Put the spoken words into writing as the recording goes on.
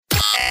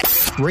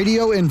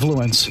Radio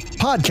Influence,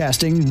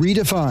 podcasting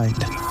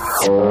redefined.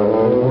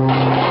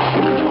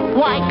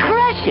 Why,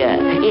 Crusher,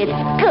 it's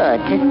good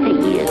to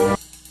see you.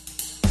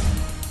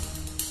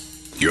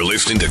 You're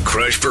listening to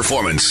Crush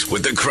Performance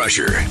with the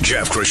Crusher,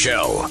 Jeff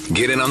Crushell.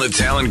 Get in on the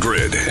talent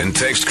grid and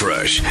text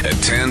Crush at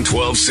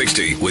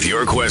 10-1260 with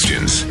your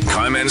questions,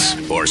 comments,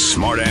 or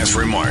smart-ass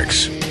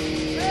remarks.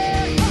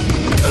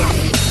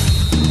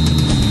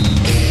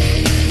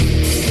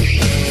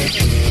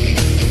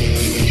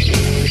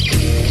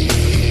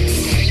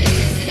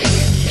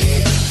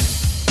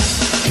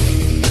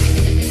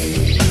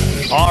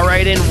 All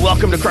right, and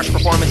welcome to Crush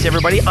Performance,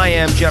 everybody. I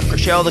am Jeff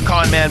Crushell, the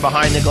con man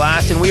behind the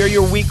glass, and we are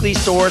your weekly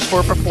source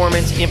for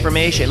performance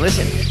information.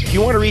 Listen, if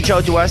you want to reach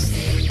out to us,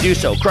 do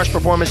so.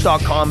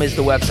 CrushPerformance.com is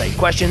the website.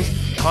 Questions,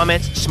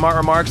 comments, smart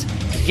remarks,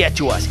 get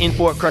to us.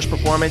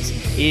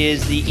 info@crushperformance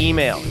is the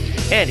email.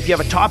 And if you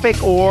have a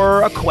topic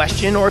or a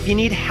question, or if you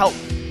need help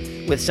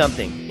with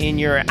something in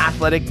your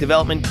athletic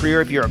development career,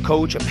 if you're a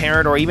coach, a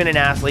parent, or even an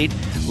athlete,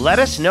 let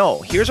us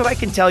know. Here's what I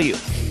can tell you.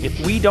 If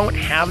we don't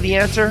have the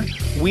answer,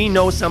 we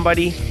know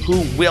somebody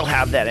who will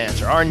have that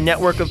answer. Our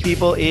network of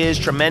people is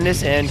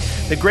tremendous, and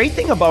the great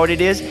thing about it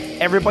is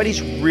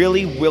everybody's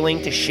really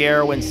willing to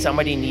share when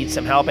somebody needs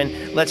some help,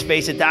 and let's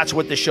face it, that's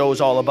what the show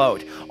is all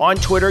about. On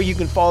Twitter, you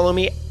can follow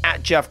me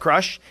at Jeff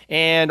Crush,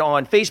 and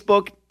on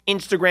Facebook,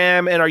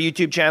 Instagram, and our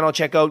YouTube channel,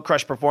 check out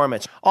Crush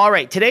Performance. All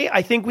right, today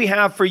I think we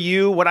have for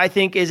you what I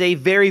think is a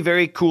very,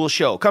 very cool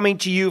show coming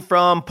to you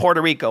from Puerto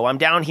Rico. I'm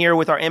down here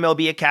with our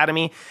MLB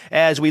Academy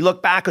as we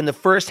look back on the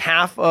first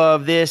half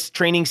of this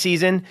training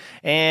season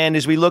and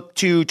as we look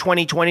to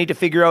 2020 to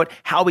figure out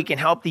how we can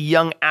help the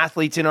young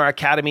athletes in our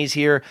academies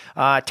here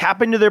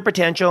tap into their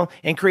potential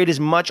and create as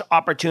much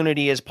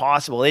opportunity as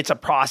possible. It's a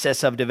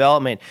process of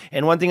development.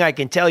 And one thing I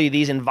can tell you,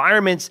 these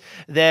environments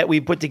that we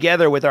put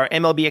together with our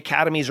MLB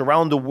Academies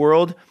around the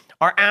world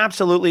are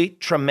absolutely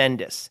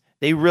tremendous.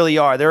 They really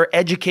are. They're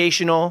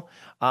educational,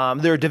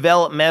 they're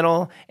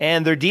developmental,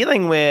 and they're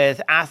dealing with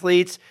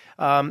athletes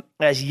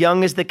as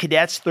young as the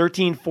cadets,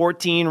 13,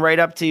 14, right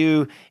up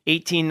to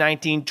 18,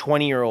 19,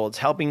 20-year-olds,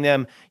 helping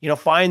them,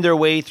 find their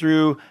way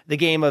through the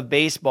game of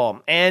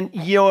baseball. And,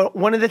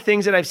 one of the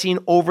things that I've seen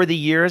over the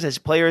years as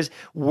players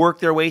work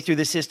their way through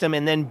the system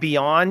and then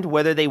beyond,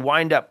 whether they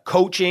wind up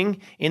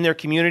coaching in their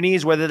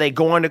communities, whether they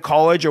go on to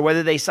college, or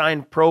whether they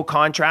sign pro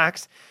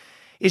contracts,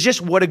 is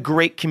just what a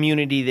great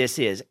community this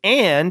is,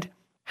 and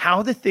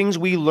how the things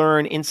we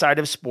learn inside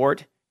of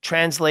sport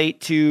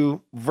translate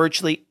to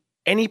virtually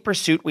any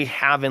pursuit we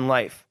have in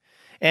life.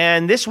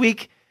 And this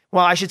week,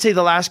 well, I should say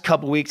the last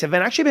couple weeks have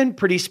actually been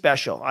pretty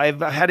special.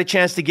 I've had a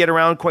chance to get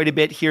around quite a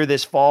bit here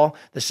this fall.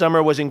 The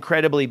summer was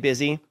incredibly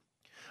busy,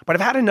 but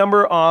I've had a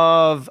number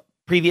of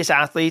previous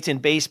athletes in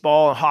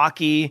baseball,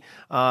 hockey,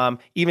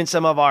 even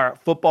some of our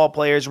football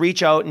players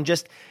reach out and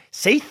just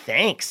say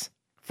thanks.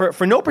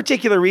 For no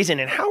particular reason.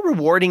 And how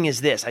rewarding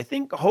is this? I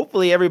think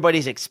hopefully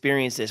everybody's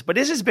experienced this, but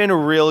this has been a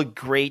real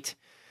great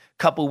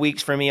couple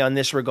weeks for me on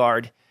this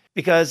regard,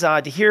 because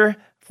to hear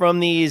from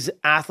these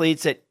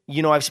athletes that,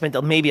 I've spent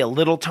maybe a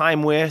little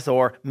time with,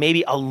 or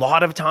maybe a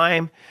lot of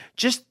time,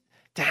 just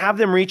to have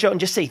them reach out and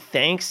just say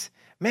thanks,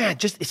 man,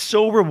 it's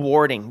so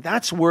rewarding.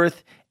 That's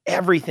worth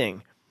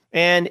everything.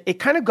 And it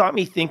kind of got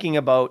me thinking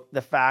about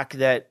the fact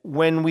that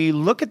when we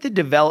look at the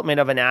development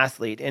of an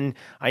athlete, and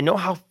I know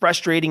how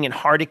frustrating and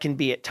hard it can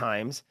be at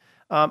times,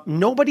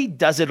 nobody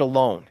does it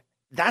alone.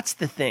 That's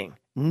the thing.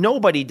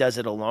 Nobody does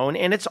it alone.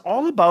 And it's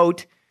all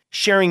about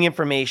sharing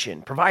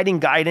information, providing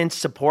guidance,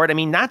 support. I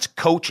mean, that's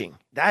coaching.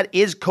 That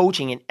is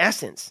coaching in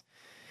essence.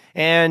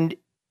 And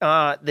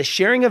the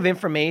sharing of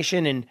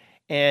information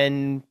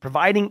and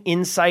providing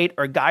insight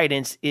or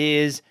guidance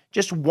is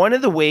just one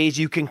of the ways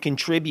you can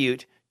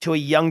contribute to a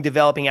young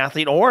developing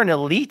athlete or an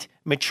elite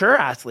mature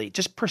athlete,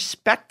 just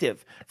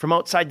perspective from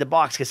outside the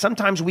box. Because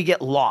sometimes we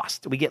get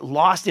lost. We get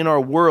lost in our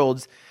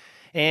worlds.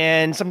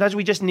 And sometimes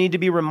we just need to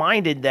be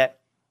reminded that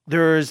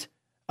there's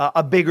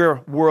a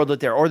bigger world out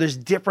there, or there's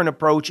different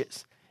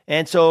approaches.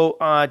 And so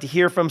to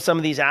hear from some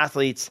of these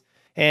athletes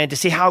and to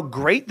see how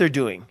great they're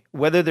doing,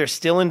 whether they're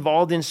still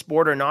involved in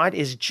sport or not,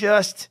 is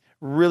just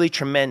really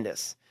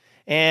tremendous.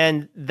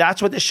 And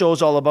that's what the show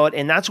is all about.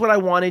 And that's what I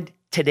wanted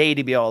today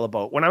to be all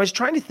about. When I was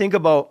trying to think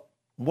about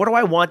what do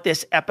I want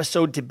this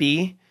episode to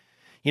be,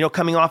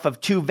 coming off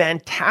of two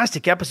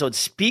fantastic episodes,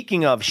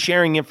 speaking of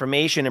sharing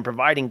information and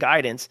providing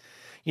guidance,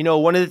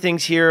 one of the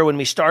things here when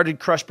we started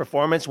Crush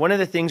Performance, one of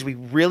the things we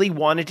really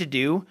wanted to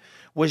do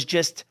was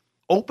just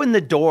open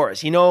the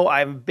doors.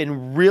 I've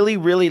been really,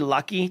 really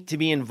lucky to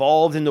be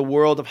involved in the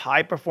world of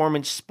high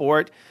performance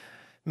sport,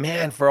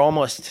 man, for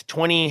almost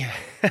 20,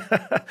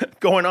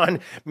 going on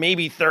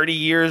maybe 30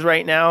 years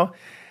right now.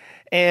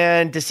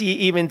 And to see,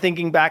 even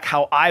thinking back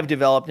how I've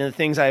developed and the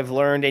things I've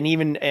learned and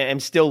even am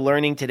still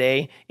learning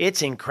today,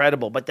 it's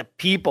incredible. But the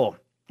people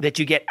that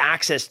you get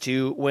access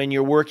to when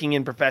you're working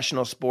in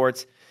professional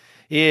sports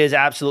is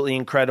absolutely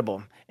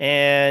incredible.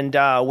 And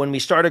when we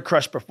started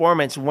Crush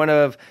Performance, one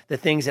of the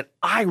things that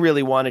I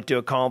really wanted to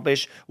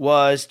accomplish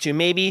was to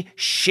maybe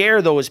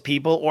share those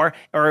people or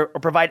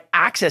provide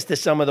access to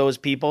some of those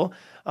people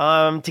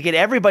to get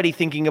everybody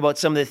thinking about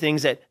some of the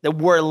things that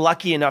we're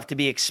lucky enough to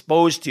be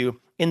exposed to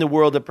in the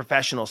world of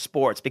professional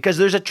sports, because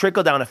there's a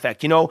trickle-down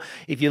effect. You know,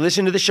 if you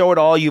listen to the show at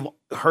all, you've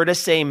heard us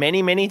say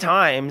many, many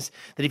times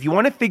that if you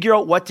want to figure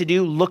out what to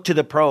do, look to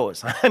the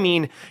pros. I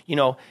mean, you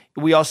know,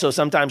 we also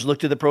sometimes look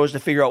to the pros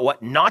to figure out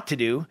what not to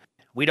do.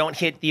 We don't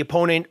hit the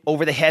opponent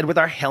over the head with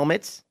our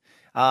helmets.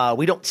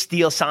 We don't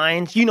steal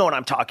signs. You know what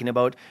I'm talking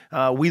about.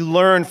 We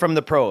learn from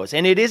the pros,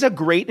 and it is a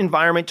great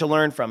environment to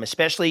learn from,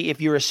 especially if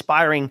you're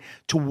aspiring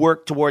to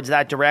work towards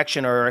that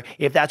direction or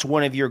if that's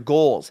one of your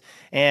goals.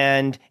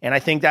 And I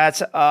think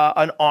that's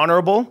an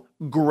honorable,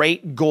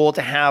 great goal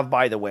to have,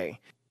 by the way.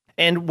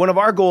 And one of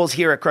our goals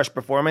here at Crush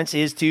Performance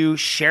is to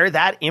share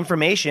that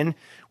information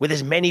with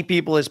as many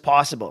people as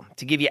possible,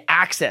 to give you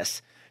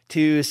access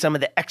to some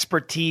of the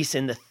expertise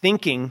and the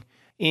thinking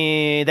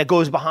that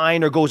goes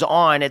behind or goes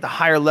on at the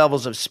higher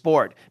levels of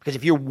sport. Because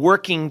if you're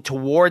working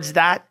towards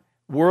that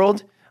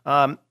world,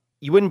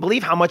 you wouldn't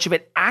believe how much of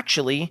it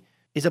actually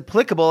is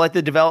applicable at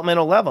the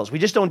developmental levels. We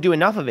just don't do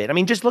enough of it. I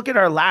mean, just look at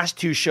our last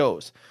two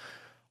shows.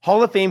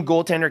 Hall of Fame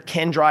goaltender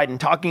Ken Dryden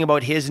talking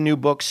about his new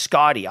book,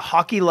 Scotty, A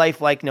Hockey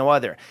Life Like No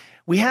Other.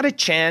 We had a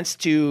chance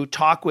to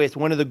talk with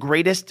one of the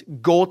greatest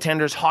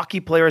goaltenders, hockey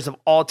players of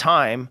all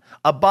time,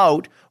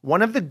 about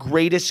one of the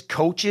greatest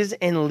coaches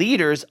and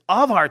leaders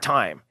of our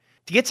time,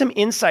 to get some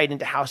insight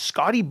into how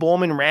Scotty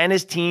Bowman ran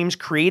his teams,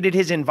 created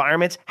his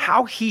environments,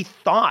 how he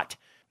thought.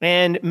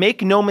 And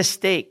make no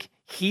mistake,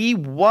 he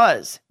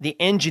was the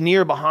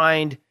engineer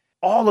behind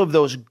all of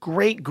those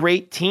great,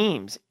 great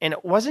teams. And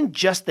it wasn't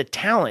just the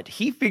talent.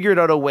 He figured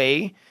out a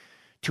way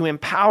to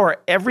empower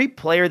every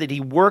player that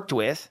he worked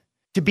with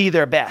to be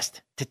their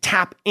best, to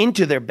tap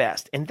into their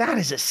best. And that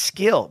is a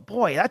skill.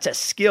 Boy, that's a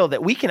skill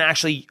that we can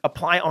actually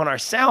apply on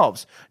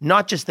ourselves,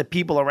 not just the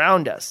people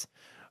around us.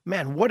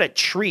 Man, what a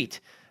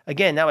treat.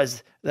 Again, that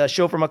was the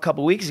show from a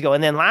couple weeks ago.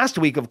 And then last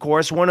week, of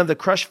course, one of the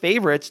Crush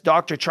favorites,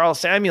 Dr. Charles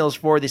Samuels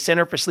for the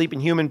Center for Sleep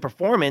and Human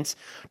Performance,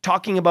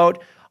 talking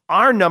about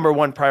our number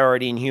one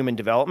priority in human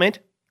development,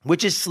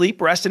 which is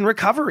sleep, rest, and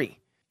recovery.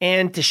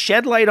 And to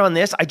shed light on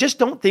this, I just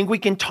don't think we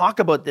can talk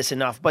about this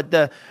enough. But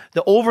the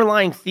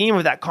overlying theme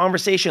of that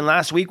conversation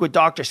last week with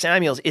Dr.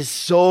 Samuels is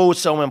so,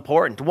 so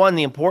important. One,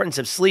 the importance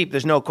of sleep.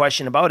 There's no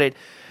question about it.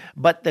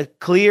 But the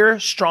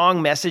clear,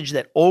 strong message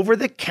that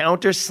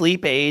over-the-counter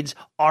sleep aids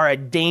are a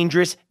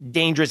dangerous,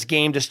 dangerous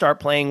game to start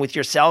playing with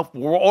yourself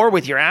or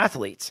with your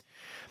athletes.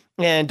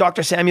 And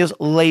Dr. Samuels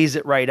lays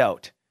it right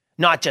out.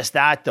 Not just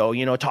that, though,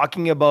 you know,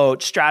 talking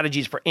about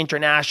strategies for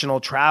international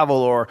travel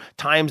or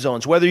time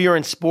zones, whether you're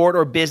in sport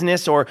or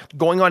business or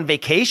going on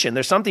vacation,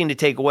 there's something to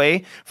take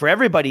away for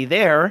everybody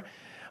there.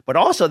 But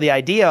also the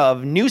idea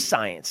of new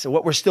science, so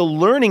what we're still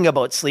learning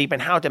about sleep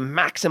and how to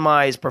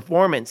maximize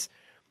performance.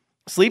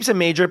 Sleep's a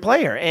major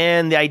player,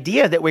 and the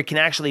idea that we can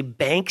actually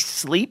bank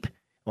sleep,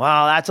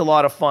 wow, that's a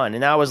lot of fun.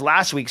 And that was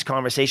last week's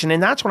conversation,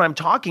 and that's what I'm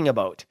talking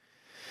about.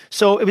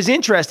 So it was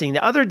interesting.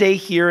 The other day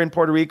here in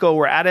Puerto Rico,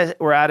 we're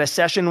at a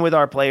session with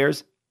our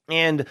players,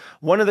 and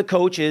one of the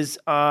coaches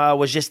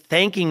was just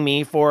thanking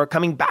me for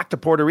coming back to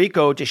Puerto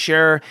Rico to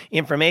share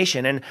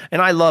information, and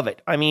I love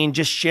it. I mean,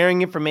 just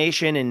sharing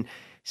information and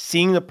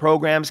seeing the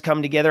programs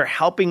come together,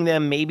 helping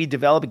them maybe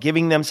develop,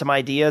 giving them some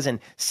ideas,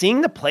 and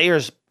seeing the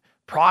players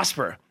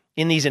prosper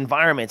in these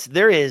environments.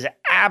 There is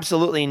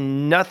absolutely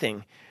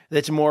nothing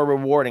that's more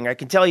rewarding. I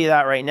can tell you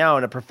that right now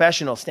in a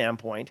professional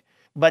standpoint.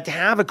 But to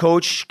have a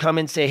coach come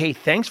and say, hey,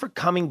 thanks for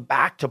coming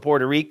back to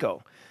Puerto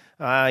Rico,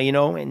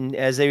 and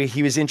as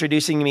he was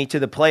introducing me to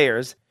the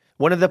players,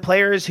 one of the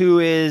players who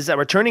is a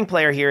returning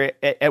player here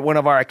at one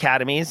of our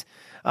academies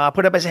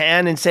put up his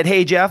hand and said,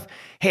 hey, Jeff,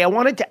 I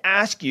wanted to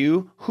ask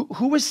you,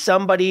 who was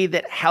somebody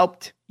that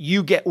helped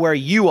you get where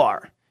you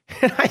are?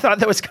 And I thought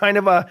that was kind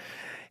of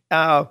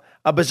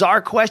a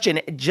bizarre question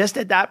just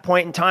at that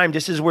point in time,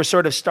 just as we're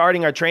sort of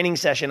starting our training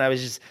session. I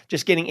was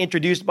just getting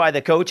introduced by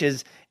the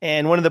coaches,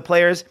 and one of the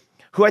players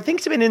who I think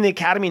has been in the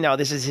academy now,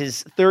 this is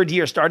his third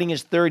year, starting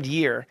his third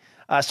year.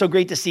 So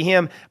great to see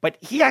him. But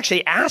he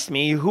actually asked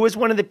me who was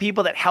one of the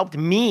people that helped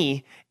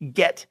me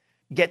get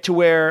to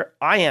where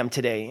I am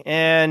today.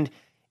 And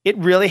it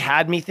really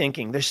had me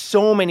thinking. There's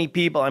so many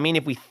people. I mean,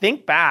 if we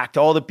think back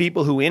to all the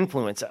people who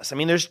influence us, I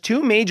mean, there's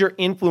two major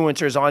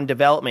influencers on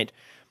development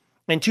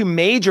and two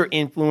major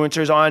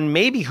influencers on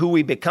maybe who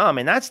we become.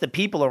 And that's the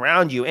people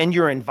around you and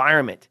your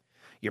environment.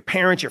 Your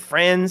parents, your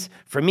friends.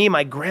 For me,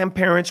 my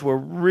grandparents were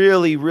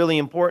really, really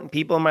important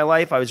people in my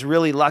life. I was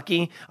really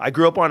lucky. I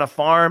grew up on a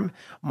farm.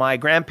 My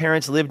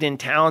grandparents lived in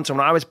town. So when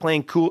I was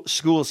playing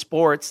school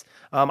sports,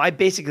 I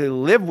basically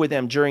lived with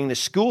them during the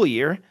school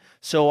year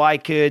so I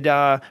could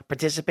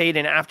participate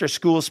in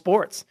after-school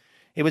sports.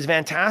 It was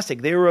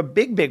fantastic. They were a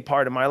big, big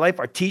part of my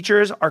life. Our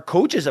teachers, our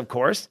coaches, of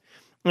course.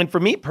 And for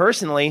me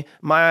personally,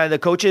 the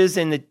coaches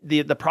and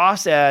the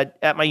profs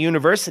at my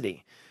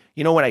university.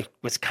 You know, when I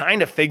was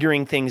kind of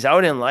figuring things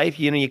out in life,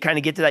 you know, you kind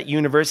of get to that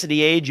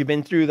university age. You've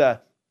been through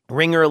the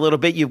ringer a little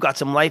bit, you've got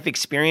some life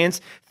experience,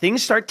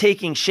 things start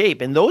taking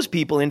shape, and those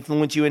people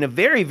influence you in a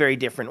very, very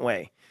different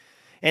way.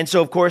 And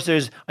so, of course,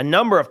 there's a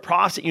number of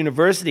profs at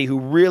university who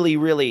really,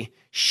 really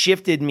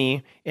shifted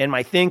me and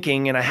my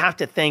thinking, and I have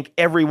to thank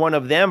every one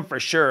of them for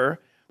sure.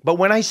 But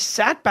when I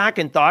sat back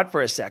and thought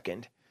for a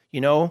second,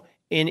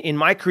 in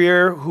my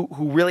career,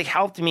 who really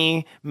helped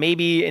me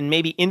maybe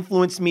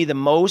influenced me the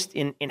most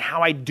in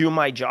how I do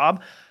my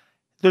job,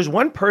 there's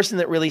one person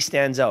that really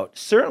stands out.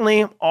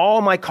 Certainly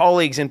all my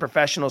colleagues in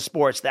professional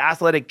sports, the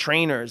athletic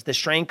trainers, the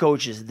strength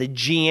coaches, the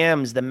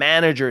GMs, the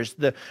managers,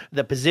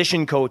 the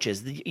position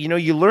coaches,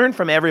 you learn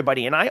from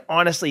everybody. And I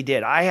honestly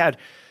did. I had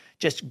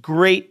just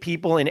great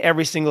people in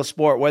every single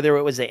sport, whether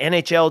it was the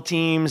NHL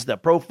teams, the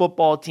pro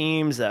football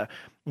teams, the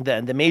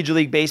Major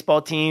League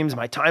Baseball teams,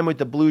 my time with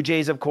the Blue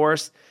Jays, of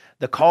course,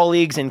 the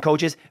colleagues and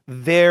coaches,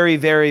 very,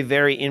 very,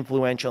 very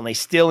influential. And they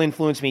still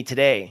influence me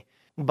today.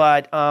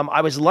 But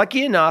I was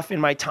lucky enough in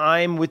my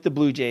time with the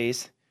Blue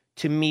Jays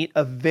to meet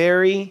a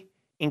very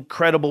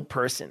incredible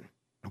person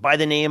by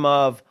the name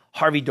of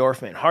Harvey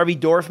Dorfman. Harvey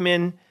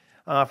Dorfman,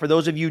 for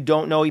those of you who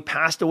don't know, he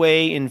passed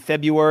away in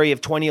February of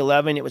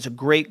 2011. It was a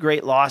great,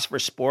 great loss for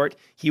sport.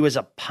 He was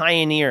a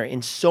pioneer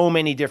in so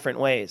many different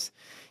ways.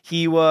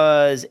 He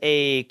was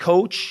a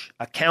coach,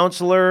 a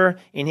counselor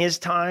in his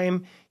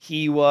time.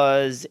 He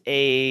was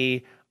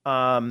a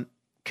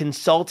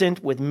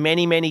consultant with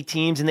many, many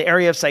teams in the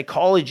area of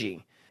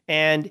psychology.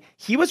 And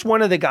he was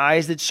one of the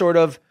guys that sort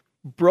of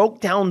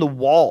broke down the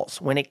walls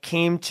when it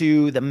came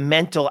to the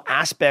mental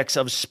aspects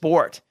of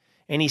sport.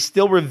 And he's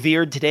still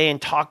revered today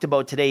and talked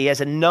about today. He has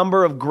a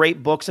number of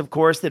great books, of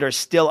course, that are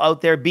still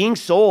out there being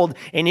sold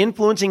and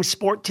influencing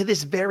sport to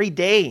this very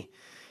day.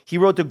 He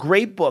wrote the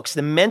great books,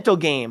 The Mental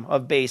Game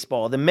of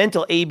Baseball, The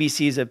Mental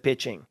ABCs of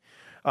Pitching,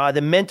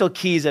 The Mental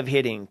Keys of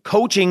Hitting,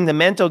 Coaching the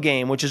Mental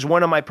Game, which is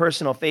one of my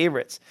personal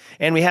favorites.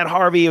 And we had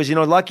Harvey. He was,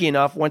 lucky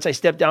enough, once I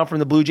stepped down from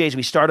the Blue Jays,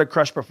 we started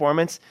Crush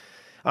Performance.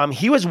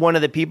 He was one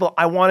of the people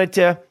I wanted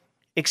to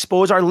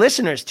expose our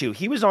listeners to.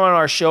 He was on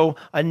our show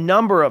a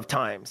number of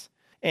times.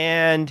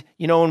 And,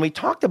 when we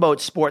talked about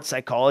sports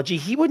psychology,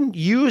 he wouldn't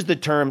use the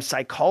term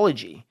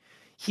psychology.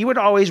 He would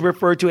always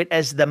refer to it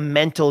as the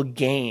mental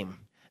game,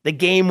 the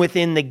game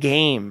within the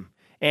game.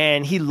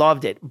 And he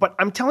loved it. But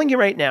I'm telling you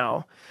right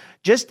now,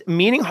 just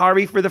meeting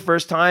Harvey for the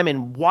first time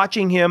and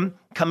watching him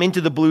come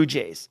into the Blue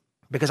Jays,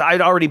 because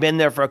I'd already been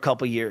there for a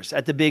couple of years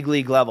at the big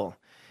league level.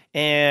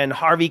 And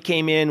Harvey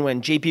came in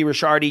when JP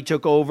Ricciardi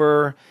took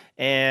over.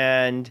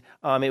 And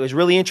it was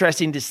really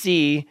interesting to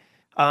see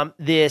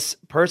this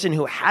person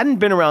who hadn't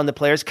been around the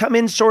players come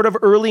in sort of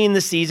early in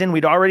the season.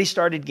 We'd already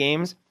started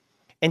games,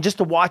 and just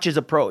to watch his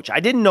approach. I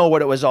didn't know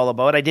what it was all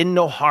about. I didn't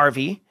know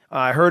Harvey.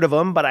 I heard of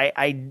him, but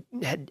I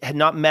had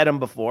not met him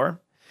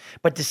before.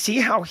 But to see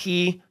how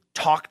he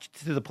talked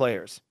to the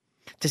players,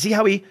 to see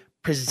how he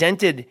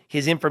presented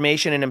his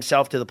information and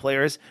himself to the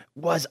players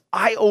was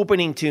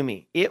eye-opening to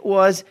me. It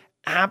was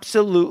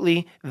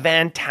absolutely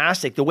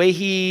fantastic. The way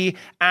he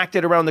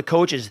acted around the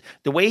coaches,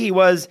 the way he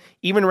was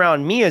even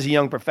around me as a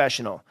young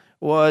professional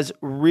was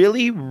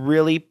really,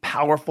 really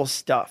powerful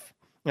stuff.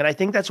 And I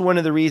think that's one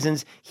of the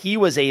reasons he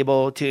was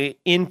able to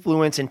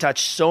influence and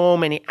touch so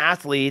many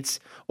athletes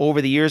over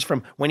the years,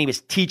 from when he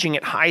was teaching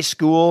at high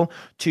school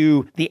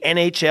to the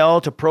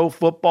NHL to pro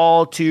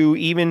football to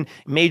even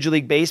Major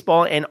League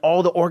Baseball and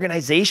all the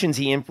organizations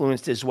he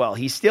influenced as well.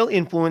 He's still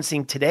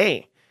influencing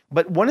today.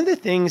 But one of the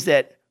things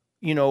that,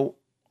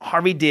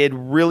 Harvey did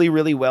really,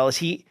 really well is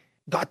he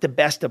got the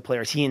best of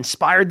players. He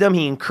inspired them.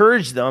 He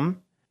encouraged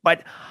them.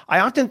 But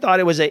I often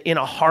thought it was in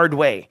a hard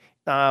way.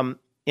 But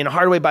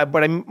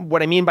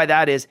what I mean by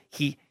that is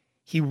he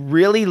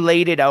really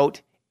laid it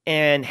out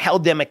and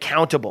held them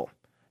accountable.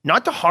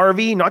 Not to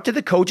Harvey, not to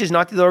the coaches,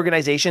 not to the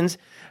organizations,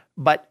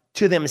 but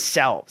to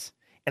themselves.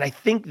 And I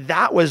think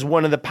that was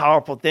one of the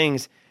powerful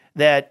things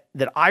that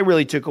I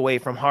really took away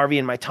from Harvey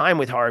and my time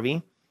with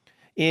Harvey,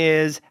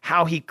 is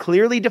how he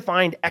clearly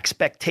defined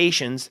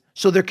expectations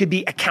so there could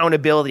be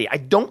accountability. I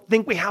don't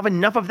think we have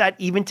enough of that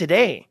even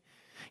today.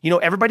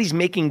 Everybody's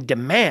making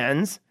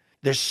demands.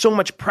 There's so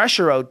much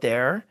pressure out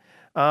there.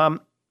 But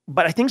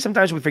I think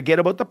sometimes we forget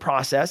about the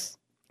process,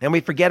 and we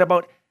forget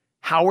about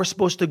how we're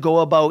supposed to go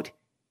about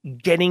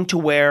getting to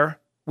where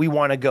we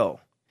want to go.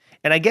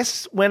 And I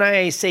guess when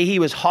I say he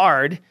was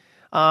hard,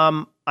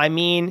 I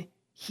mean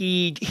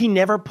he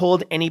never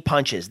pulled any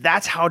punches.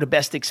 That's how to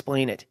best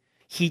explain it.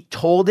 He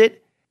told it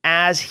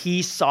as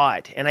he saw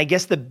it. And I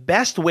guess the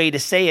best way to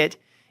say it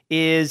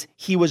is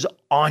he was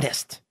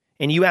honest.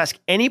 And you ask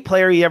any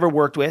player he ever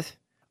worked with,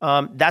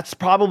 that's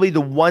probably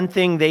the one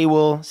thing they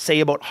will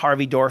say about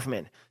Harvey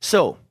Dorfman.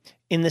 So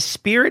in the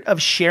spirit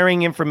of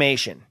sharing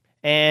information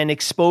and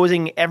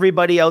exposing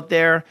everybody out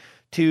there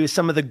to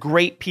some of the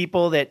great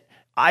people that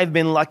I've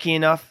been lucky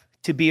enough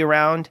to be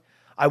around,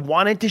 I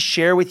wanted to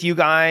share with you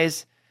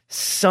guys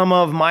some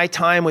of my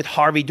time with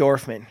Harvey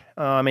Dorfman.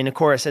 And of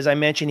course, as I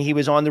mentioned, he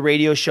was on the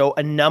radio show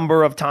a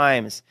number of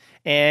times.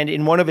 And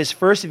in one of his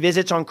first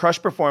visits on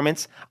Crush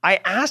Performance, I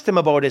asked him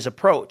about his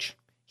approach.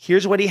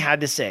 Here's what he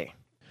had to say.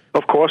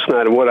 Of course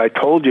not. And what I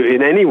told you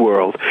in any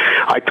world,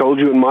 I told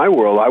you in my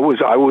world, I was,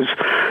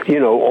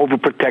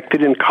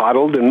 overprotected and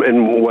coddled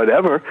and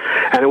whatever,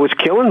 and it was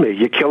killing me.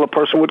 You kill a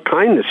person with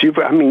kindness.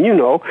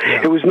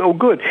 It was no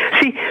good.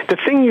 See, the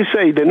thing you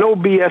say, the no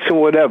BS and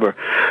whatever,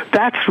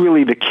 that's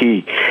really the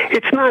key.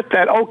 It's not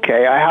that,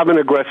 okay, I have an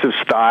aggressive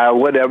style,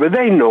 whatever.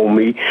 They know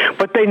me,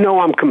 but they know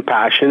I'm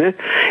compassionate.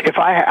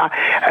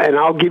 And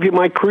I'll give you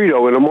my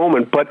credo in a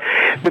moment, but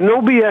the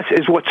no BS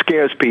is what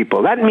scares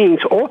people. That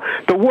means,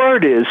 the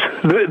word is,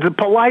 the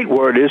polite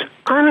word is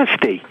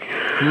honesty.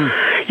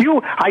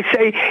 I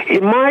say,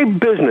 in my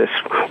business,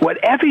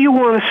 whatever you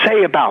want to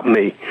say about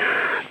me,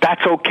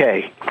 that's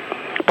okay.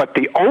 But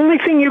the only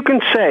thing you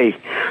can say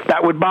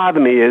that would bother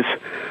me is,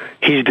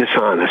 he's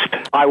dishonest.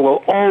 I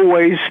will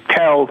always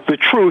tell the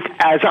truth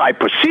as I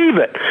perceive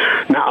it.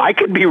 Now, I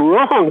could be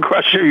wrong,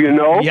 Crusher,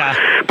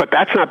 Yeah. But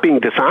that's not being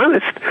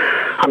dishonest.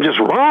 I'm just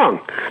wrong.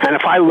 And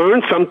if I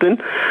learn something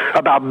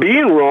about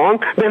being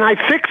wrong, then I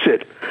fix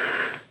it.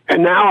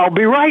 And now I'll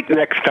be right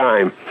next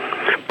time.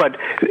 But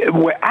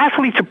where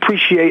athletes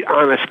appreciate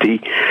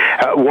honesty,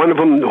 one of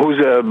them who's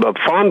a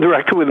farm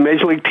director with a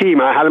Major League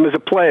team, I had him as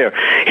a player.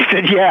 He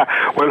said,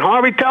 yeah, when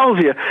Harvey tells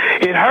you,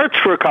 it hurts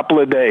for a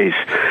couple of days.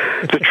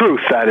 The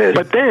truth, that is.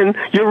 But then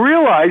you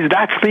realize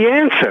that's the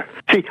answer.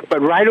 See,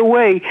 but right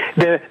away,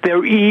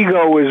 their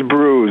ego is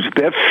bruised.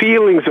 Their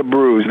feelings are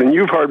bruised. And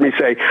you've heard me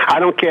say, I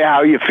don't care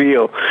how you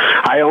feel.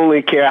 I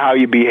only care how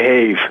you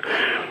behave.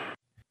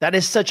 That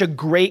is such a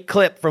great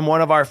clip from one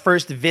of our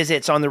first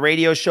visits on the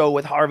radio show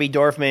with Harvey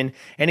Dorfman.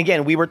 And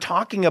again, we were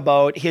talking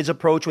about his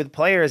approach with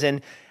players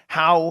and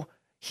how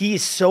he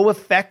is so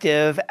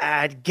effective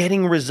at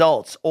getting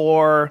results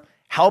or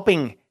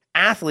helping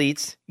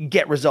athletes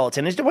get results.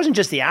 And it wasn't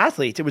just the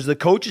athletes, it was the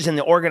coaches and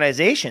the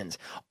organizations.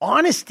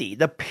 Honesty,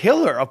 the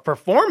pillar of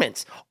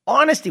performance.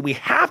 Honesty, we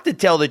have to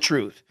tell the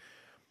truth.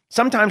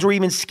 Sometimes we're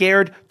even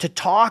scared to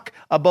talk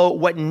about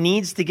what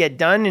needs to get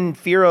done in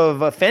fear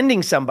of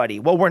offending somebody.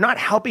 Well, we're not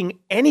helping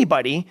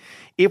anybody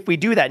if we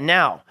do that.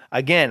 Now,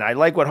 again, I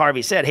like what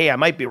Harvey said. Hey, I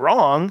might be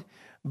wrong,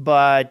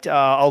 but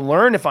I'll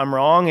learn if I'm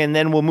wrong, and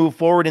then we'll move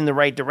forward in the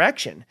right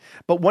direction.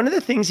 But one of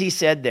the things he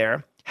said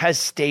there has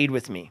stayed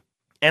with me,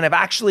 and I've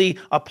actually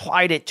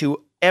applied it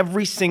to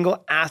every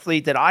single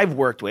athlete that I've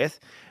worked with.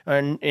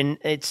 And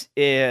it's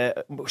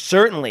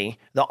certainly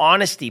the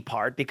honesty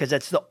part, because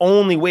that's the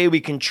only way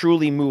we can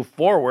truly move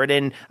forward.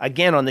 And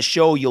again, on the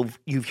show,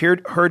 you've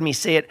heard me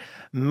say it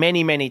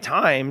many, many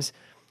times.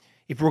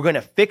 If we're going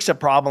to fix a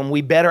problem,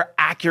 we better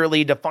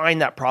accurately define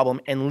that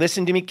problem. And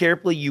listen to me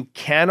carefully. You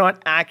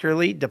cannot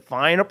accurately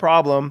define a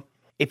problem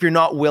if you're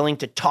not willing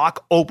to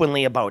talk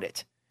openly about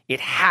it. It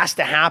has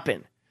to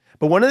happen.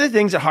 But one of the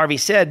things that Harvey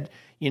said,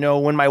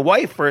 when my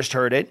wife first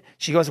heard it,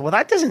 she goes, well,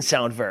 that doesn't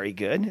sound very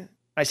good.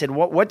 I said,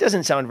 what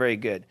doesn't sound very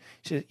good?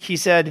 He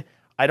said,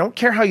 I don't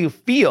care how you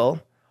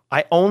feel.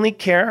 I only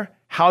care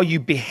how you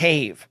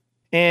behave.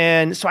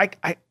 And so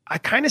I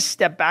kind of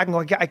step back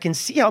and go, I can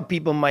see how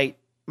people might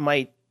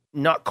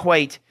not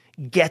quite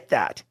get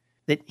that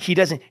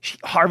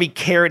Harvey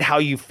cared how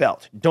you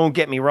felt. Don't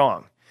get me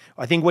wrong.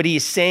 I think what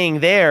he's saying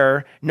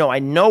there, I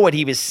know what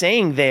he was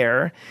saying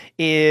there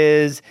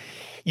is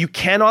you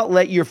cannot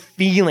let your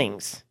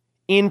feelings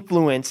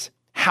influence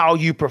how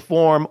you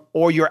perform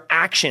or your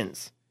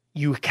actions.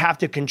 You have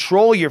to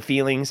control your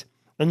feelings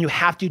and you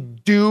have to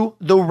do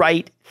the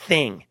right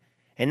thing.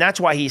 And that's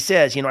why he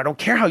says, I don't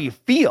care how you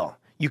feel.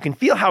 You can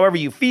feel however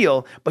you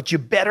feel, but you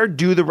better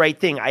do the right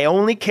thing. I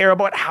only care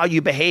about how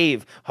you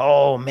behave.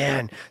 Oh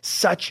man,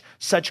 such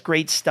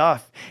great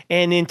stuff.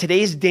 And in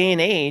today's day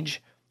and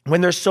age, when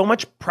there's so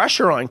much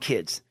pressure on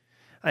kids,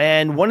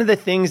 and one of the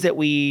things that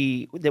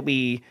we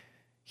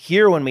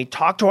here, when we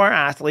talk to our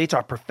athletes,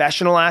 our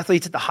professional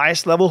athletes at the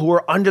highest level who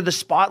are under the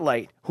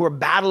spotlight, who are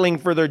battling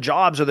for their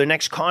jobs or their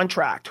next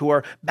contract, who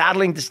are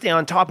battling to stay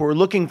on top, who are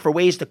looking for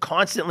ways to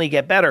constantly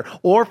get better,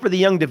 or for the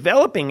young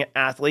developing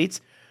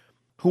athletes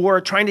who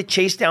are trying to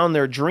chase down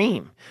their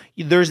dream.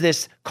 There's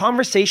this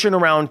conversation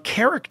around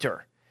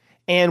character.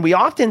 And we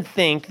often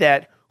think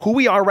that who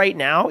we are right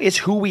now is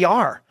who we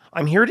are.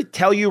 I'm here to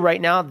tell you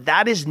right now,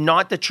 that is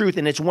not the truth.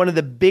 And it's one of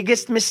the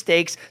biggest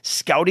mistakes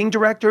scouting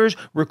directors,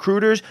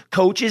 recruiters,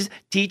 coaches,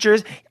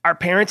 teachers, our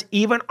parents,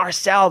 even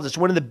ourselves. It's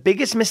one of the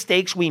biggest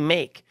mistakes we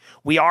make.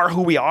 We are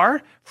who we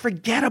are.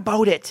 Forget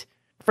about it.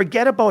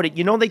 Forget about it.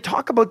 They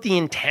talk about the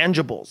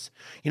intangibles,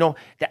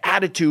 the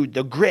attitude,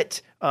 the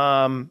grit,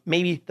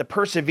 maybe the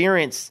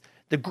perseverance,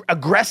 the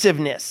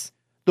aggressiveness.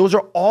 Those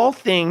are all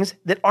things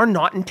that are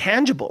not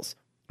intangibles.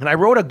 And I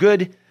wrote a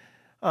good,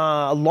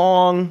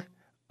 long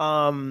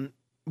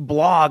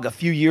blog a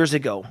few years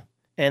ago,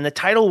 and the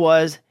title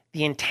was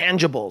The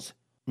Intangibles,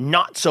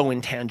 Not So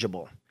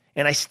Intangible.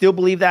 And I still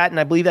believe that, and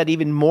I believe that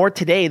even more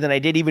today than I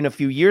did even a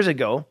few years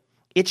ago.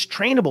 It's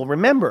trainable.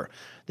 Remember,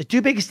 the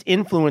two biggest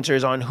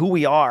influencers on who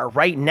we are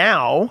right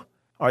now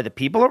are the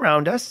people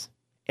around us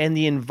and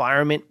the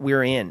environment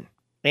we're in.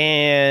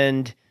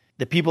 And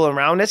the people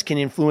around us can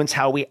influence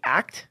how we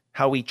act,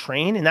 how we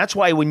train. And that's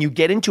why when you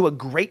get into a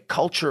great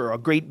culture, a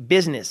great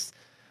business,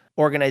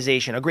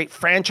 organization, a great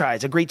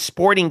franchise, a great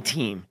sporting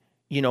team.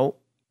 You know,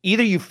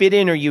 either you fit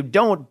in or you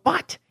don't,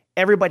 but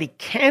everybody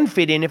can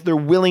fit in if they're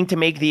willing to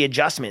make the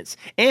adjustments.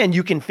 And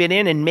you can fit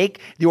in and make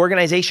the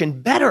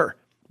organization better,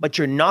 but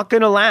you're not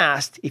going to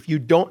last if you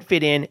don't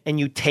fit in and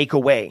you take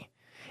away.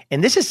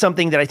 And this is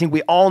something that I think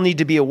we all need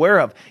to be aware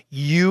of.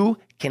 You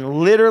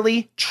can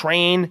literally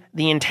train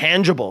the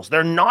intangibles.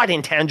 They're not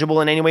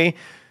intangible in any way,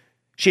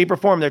 shape, or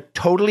form. They're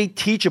totally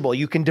teachable.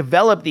 You can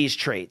develop these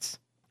traits.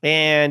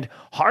 And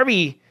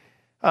Harvey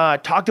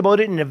talked about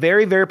it in a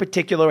very, very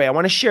particular way. I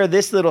want to share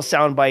this little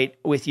soundbite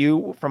with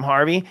you from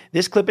Harvey.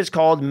 This clip is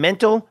called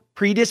Mental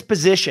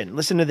Predisposition.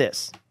 Listen to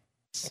this.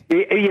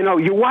 You know,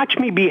 you watch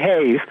me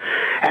behave,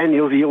 and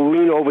you'll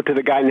lean over to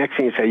the guy next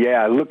to you and say,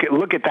 "Yeah,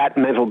 look at that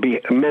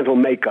mental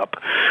makeup."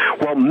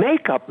 Well,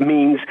 makeup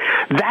means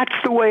that's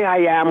the way I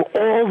am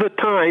all the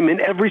time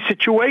in every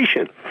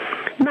situation.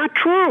 Not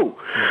true.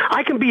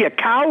 I can be a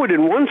coward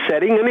in one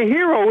setting and a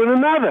hero in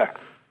another.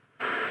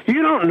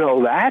 You don't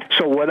know that.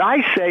 So what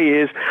I say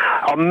is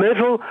a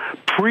mental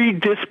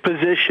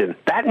predisposition.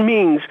 That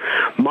means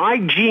my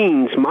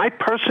genes, my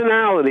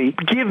personality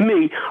give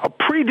me a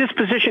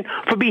predisposition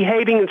for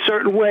behaving in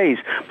certain ways.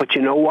 But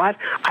you know what?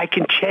 I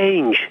can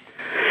change.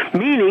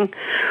 Meaning,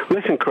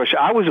 listen, Krush,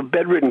 I was a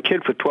bedridden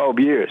kid for 12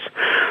 years.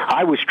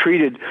 I was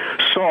treated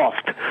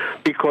soft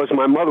because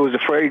my mother was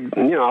afraid,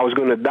 I was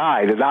going to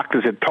die. The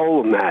doctors had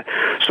told them that.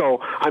 So,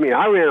 I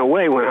ran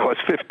away when I was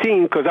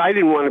 15 because I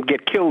didn't want to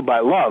get killed by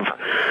love.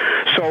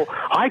 So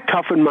I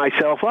toughened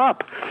myself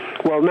up.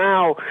 Well,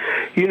 now,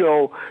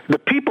 the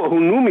people who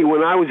knew me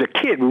when I was a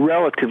kid,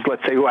 relatives,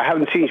 let's say, who I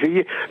haven't seen for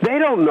years, they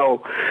don't know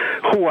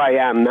who I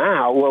am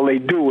now. Well, they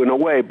do in a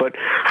way, but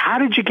how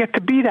did you get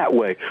to be that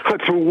way?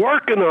 Through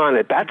working on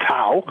it, that's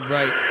how.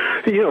 Right.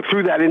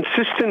 Through that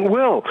insistent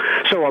will.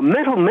 So a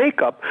mental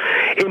makeup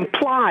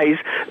implies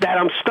that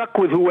I'm stuck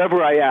with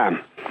whoever I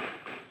am.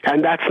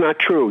 And that's not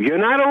true. You're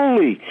not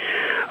only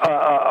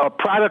a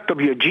product of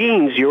your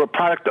genes, you're a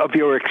product of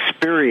your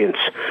experience.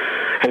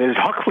 And as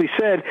Huxley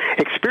said,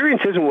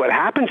 experience isn't what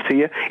happens to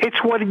you,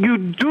 it's what you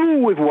do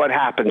with what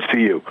happens to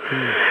you.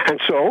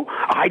 And so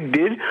I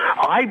did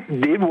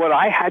what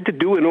I had to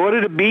do in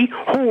order to be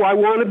who I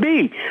want to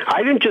be.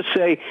 I didn't just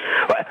say,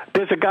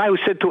 there's a guy who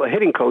said to a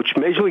hitting coach,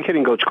 Major League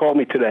hitting coach, called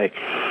me today.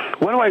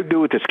 What do I do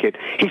with this kid?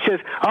 He says,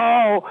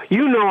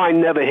 I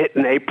never hit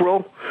in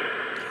April.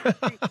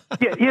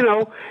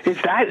 Yeah,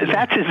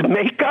 that's his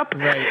makeup?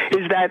 Right.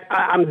 Is that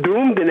I'm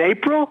doomed in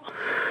April?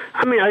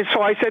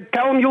 So I said,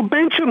 tell him you'll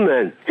bench him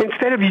then,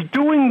 instead of you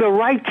doing the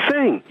right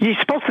thing. You're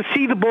supposed to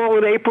see the ball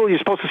in April. You're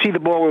supposed to see the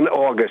ball in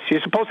August.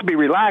 You're supposed to be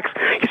relaxed.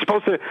 You're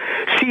supposed to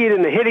see it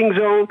in the hitting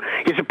zone.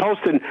 You're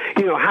supposed to,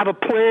 have a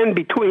plan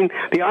between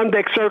the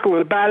on-deck circle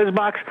and the batter's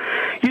box.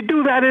 You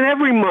do that in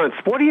every month.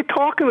 What are you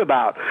talking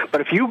about?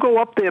 But if you go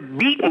up there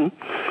beaten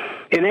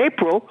in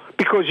April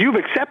because you've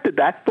accepted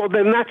that, well,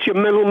 then that's your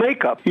mental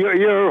makeup.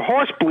 You're a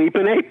horse bleep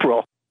in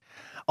April.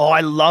 Oh,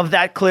 I love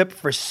that clip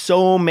for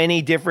so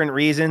many different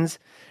reasons.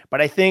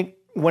 But I think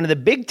one of the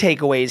big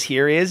takeaways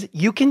here is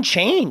you can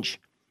change.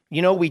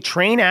 We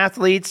train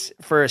athletes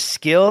for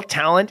skill,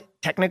 talent,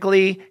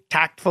 technically,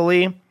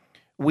 tactfully.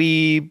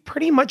 We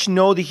pretty much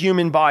know the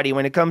human body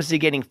when it comes to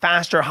getting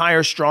faster,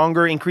 higher,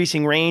 stronger,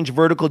 increasing range,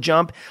 vertical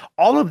jump.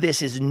 All of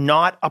this is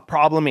not a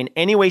problem in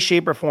any way,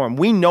 shape, or form.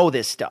 We know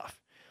this stuff.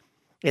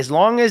 As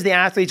long as the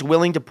athlete's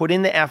willing to put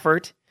in the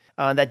effort,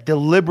 that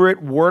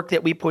deliberate work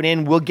that we put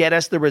in will get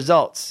us the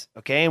results,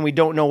 okay? And we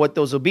don't know what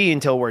those will be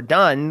until we're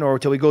done or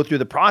until we go through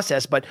the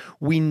process, but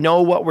we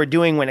know what we're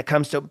doing when it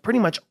comes to pretty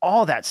much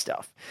all that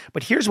stuff.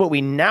 But here's what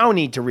we now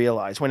need to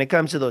realize when it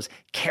comes to those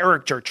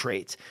character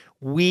traits.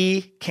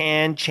 We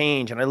can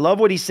change. And I love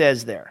what he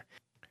says there.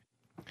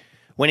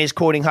 When he's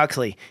quoting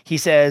Huxley, he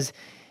says,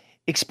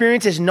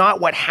 experience is not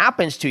what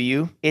happens to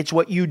you, it's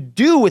what you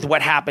do with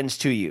what happens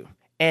to you.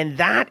 And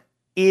that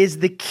is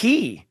the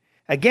key.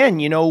 Again,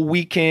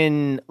 we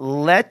can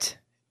let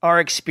our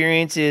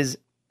experiences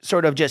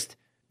sort of just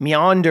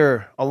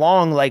meander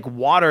along like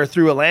water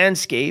through a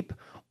landscape,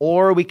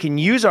 or we can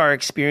use our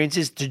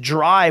experiences to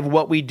drive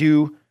what we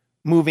do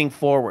moving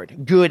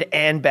forward, good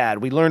and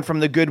bad. We learn from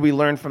the good, we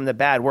learn from the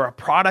bad. We're a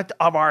product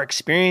of our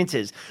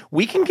experiences.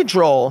 We can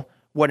control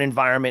what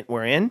environment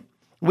we're in.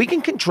 We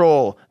can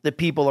control the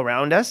people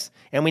around us,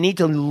 and we need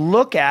to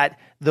look at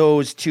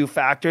those two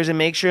factors and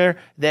make sure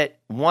that,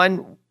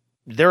 one,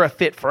 they're a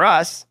fit for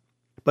us,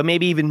 but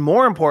maybe even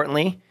more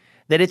importantly,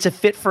 that it's a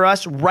fit for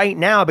us right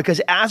now, because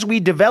as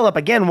we develop,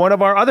 again, one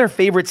of our other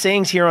favorite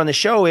sayings here on the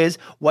show is,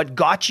 what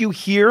got you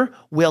here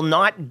will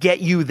not get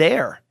you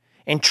there.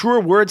 And truer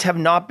words have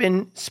not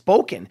been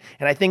spoken.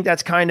 And I think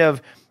that's kind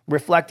of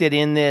reflected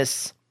in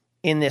this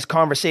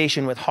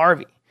conversation with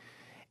Harvey.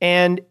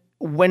 And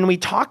when we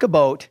talk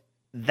about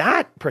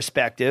that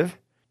perspective,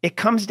 it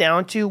comes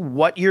down to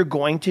what you're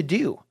going to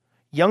do.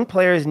 Young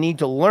players need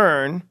to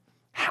learn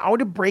how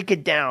to break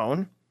it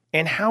down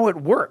and how it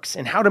works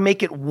and how to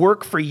make it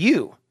work for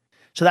you.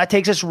 So that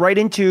takes us right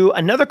into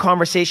another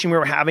conversation we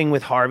were having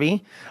with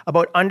Harvey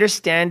about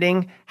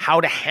understanding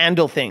how to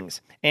handle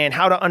things and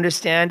how to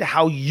understand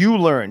how you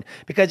learn.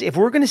 Because if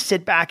we're going to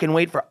sit back and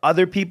wait for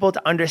other people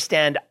to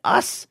understand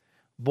us,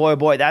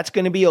 boy, that's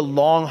going to be a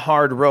long,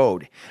 hard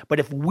road. But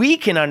if we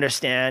can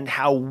understand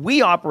how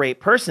we operate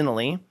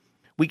personally,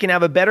 we can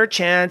have a better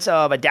chance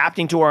of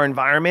adapting to our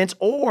environments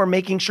or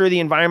making sure the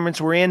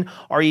environments we're in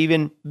are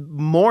even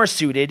more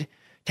suited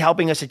to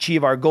helping us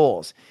achieve our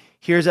goals.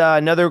 Here's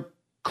another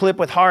clip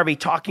with Harvey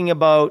talking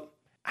about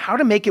how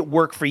to make it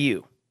work for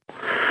you.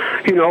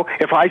 You know,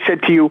 if I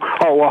said to you,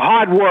 oh, well,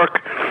 hard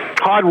work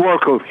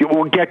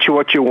will get you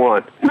what you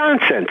want.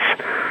 Nonsense.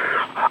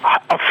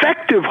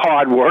 Effective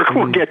hard work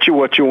will get you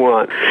what you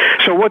want.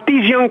 So what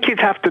these young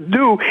kids have to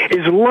do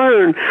is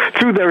learn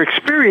through their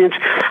experience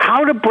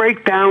how to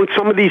break down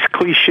some of these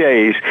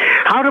cliches,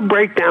 how to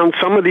break down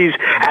some of these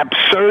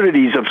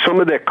absurdities of some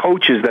of their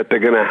coaches that they're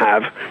going to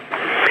have,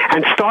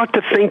 and start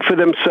to think for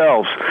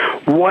themselves,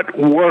 what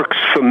works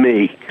for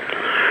me?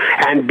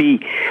 And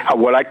be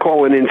what I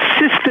call an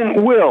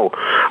insistent will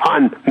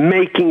on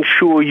making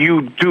sure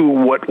you do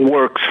what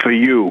works for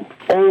you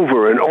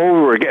over and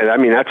over again. I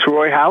mean, that's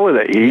Roy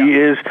Halladay. He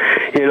is,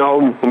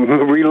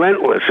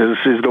 relentless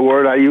is the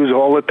word I use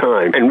all the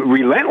time. And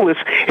relentless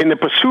in the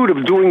pursuit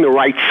of doing the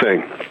right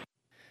thing.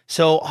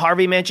 So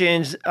Harvey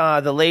mentions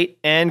the late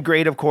and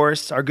great, of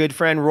course, our good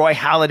friend Roy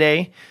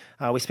Halladay.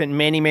 We spent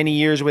many, many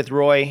years with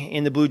Roy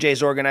in the Blue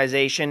Jays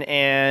organization.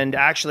 And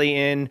actually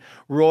in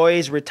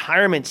Roy's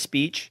retirement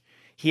speech,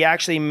 he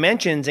actually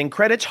mentions and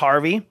credits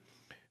Harvey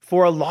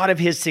for a lot of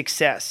his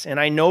success.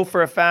 And I know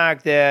for a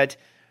fact that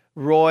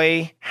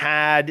Roy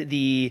had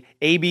the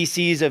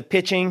ABCs of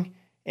pitching,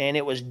 and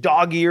it was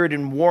dog-eared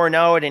and worn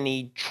out, and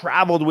he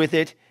traveled with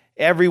it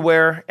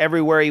everywhere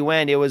he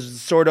went. It was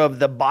sort of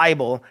the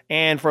Bible.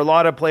 And for a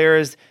lot of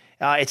players,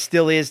 it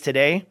still is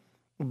today.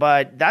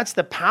 But that's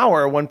the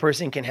power one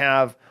person can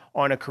have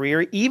on a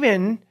career,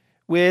 even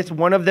with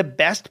one of the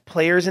best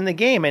players in the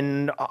game.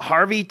 And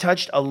Harvey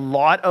touched a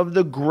lot of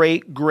the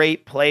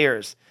great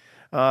players,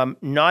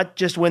 not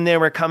just when they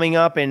were coming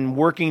up and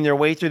working their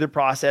way through the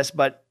process,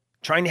 but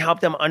trying to help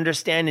them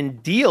understand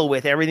and deal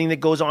with everything that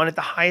goes on at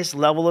the highest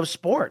level of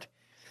sport.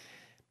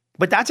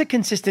 But that's a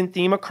consistent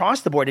theme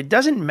across the board. It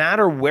doesn't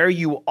matter where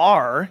you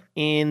are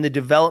in the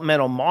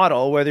developmental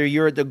model, whether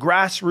you're at the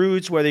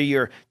grassroots, whether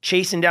you're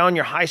chasing down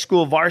your high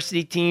school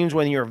varsity teams,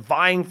 whether you're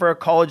vying for a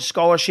college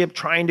scholarship,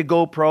 trying to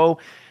go pro.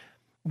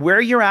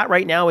 Where you're at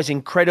right now is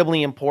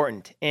incredibly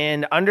important,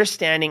 and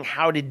understanding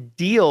how to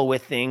deal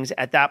with things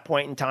at that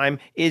point in time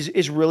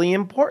is really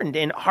important.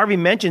 And Harvey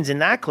mentions in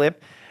that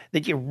clip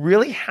that you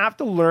really have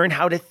to learn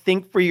how to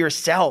think for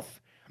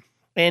yourself.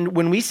 And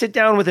when we sit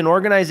down with an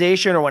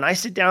organization, or when I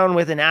sit down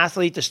with an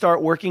athlete to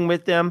start working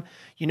with them,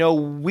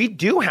 we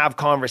do have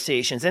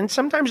conversations, and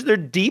sometimes they're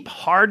deep,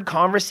 hard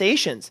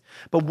conversations.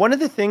 But one of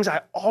the things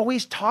I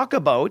always talk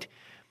about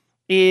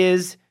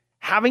is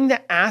having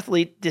the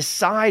athlete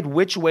decide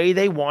which way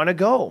they want to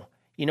go.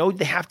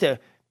 They have to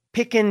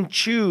pick and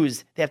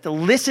choose. They have to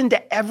listen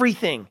to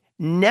everything.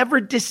 Never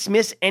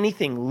dismiss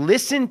anything.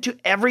 Listen to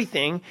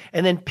everything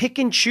and then pick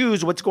and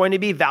choose what's going to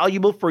be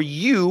valuable for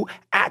you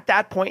at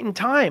that point in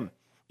time.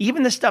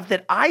 Even the stuff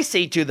that I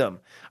say to them.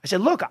 I said,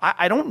 look,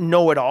 I don't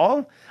know it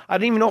all. I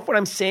don't even know if what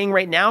I'm saying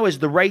right now is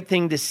the right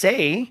thing to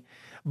say,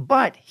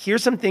 but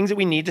here's some things that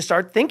we need to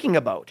start thinking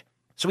about.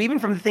 So even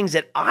from the things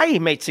that I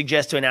might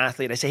suggest to an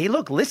athlete, I say, hey,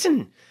 look,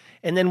 listen,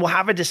 and then we'll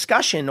have a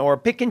discussion or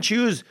pick and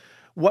choose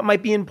what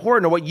might be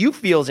important or what you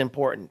feel is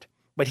important.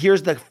 But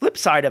here's the flip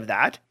side of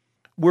that.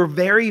 We're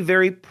very,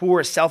 very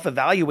poor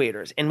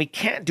self-evaluators, and we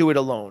can't do it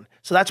alone.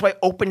 So that's why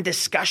open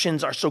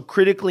discussions are so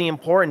critically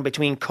important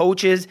between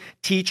coaches,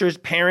 teachers,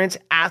 parents,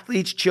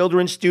 athletes,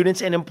 children,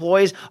 students, and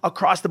employees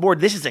across the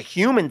board. This is a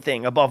human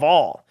thing above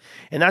all.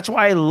 And that's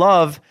why I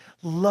love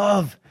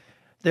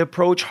the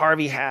approach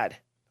Harvey had.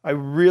 I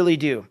really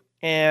do.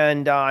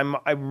 And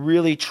I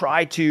really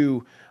try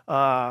to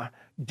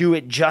do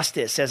it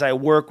justice as I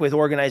work with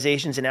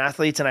organizations and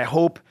athletes. And I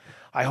hope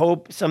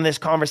some of this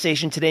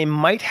conversation today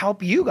might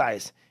help you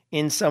guys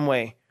in some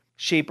way,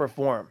 shape, or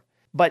form.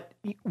 But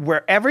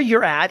wherever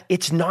you're at,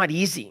 it's not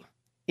easy.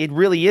 It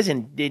really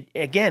isn't.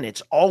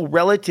 It's all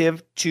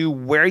relative to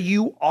where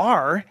you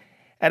are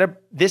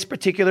at this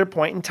particular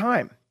point in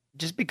time.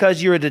 Just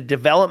because you're at a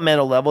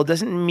developmental level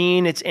doesn't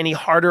mean it's any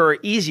harder or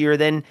easier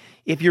than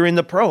if you're in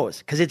the pros,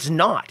 because it's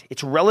not.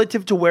 It's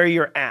relative to where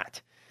you're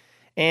at.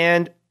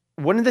 And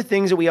one of the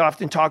things that we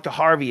often talk to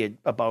Harvey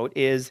about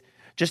is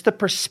just the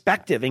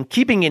perspective and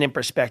keeping it in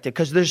perspective,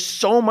 because there's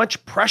so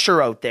much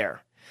pressure out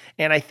there.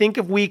 And I think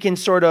if we can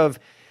sort of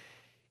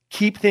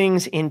keep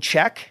things in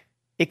check,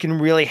 it can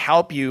really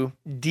help you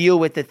deal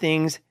with the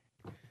things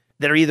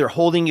that are either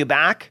holding you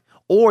back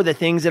or the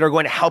things that are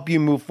going to help you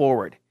move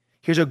forward.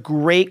 Here's a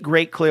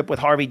great clip with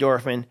Harvey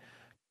Dorfman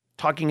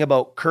talking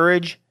about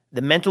courage,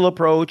 the mental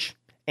approach,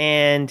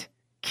 and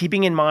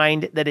keeping in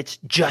mind that it's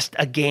just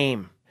a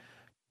game.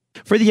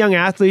 For the young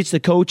athletes, the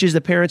coaches,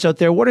 the parents out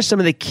there, what are some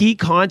of the key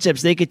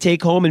concepts they could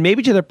take home and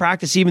maybe to their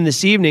practice even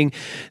this evening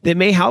that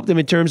may help them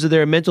in terms of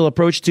their mental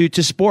approach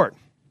to sport?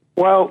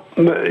 Well,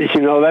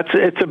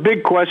 it's a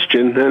big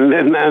question,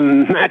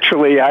 and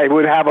naturally I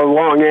would have a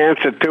long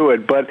answer to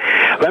it, but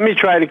let me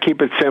try to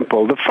keep it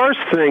simple. The first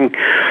thing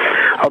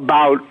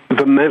about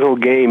the mental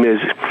game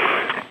is,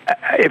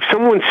 if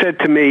someone said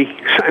to me,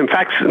 in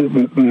fact,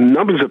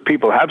 numbers of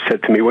people have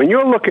said to me, when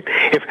you're looking,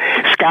 if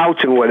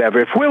scouts and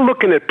whatever, if we're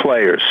looking at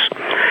players,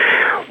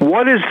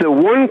 what is the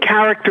one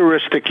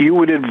characteristic you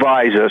would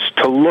advise us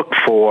to look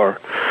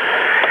for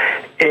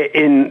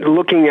in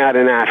looking at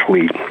an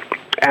athlete?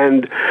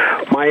 And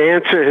my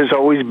answer has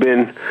always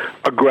been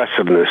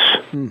aggressiveness.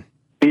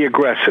 Be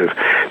aggressive.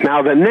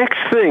 Now, the next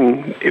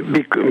thing,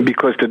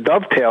 because to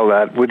dovetail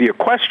that with your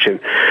question,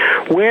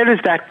 where does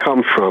that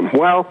come from?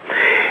 Well,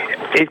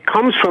 it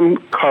comes from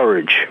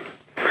courage.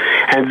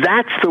 And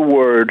that's the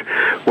word.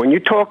 When you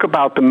talk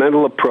about the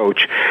mental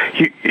approach,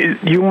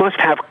 you must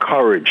have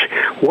courage.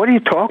 What are you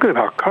talking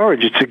about,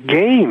 courage? It's a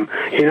game.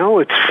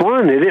 It's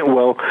fun, isn't it?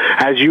 Well,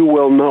 as you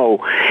well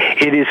know,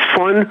 it is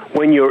fun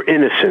when you're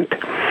innocent.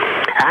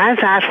 As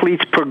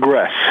athletes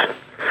progress,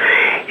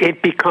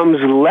 it becomes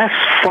less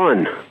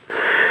fun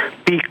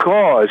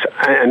because,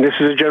 and this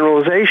is a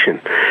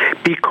generalization,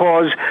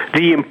 because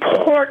the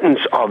importance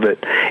of it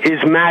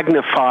is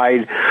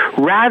magnified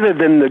rather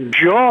than the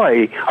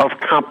joy of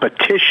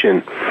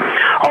competition,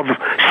 of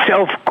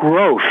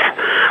self-growth,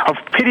 of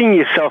pitting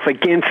yourself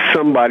against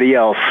somebody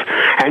else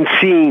and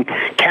seeing,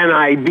 can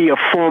I be a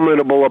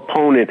formidable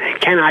opponent?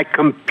 Can I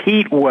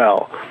compete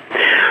well?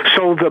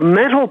 So the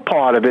mental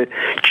part of it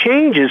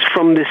changes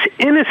from this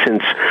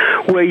innocence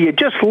where you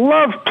just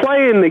love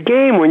playing the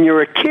game when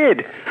you're a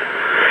kid.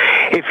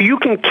 If you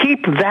can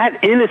keep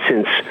that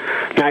innocence,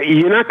 now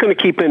you're not going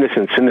to keep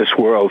innocence in this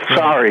world,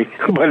 sorry,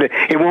 but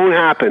it won't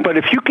happen. But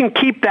if you can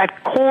keep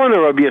that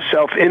corner of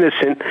yourself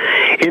innocent,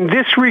 in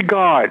this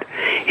regard,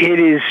 it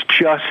is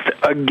just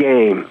a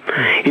game.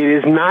 It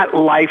is not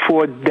life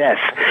or death.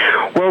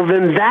 Well,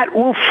 then that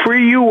will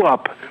free you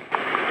up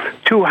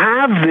to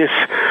have this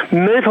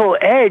mental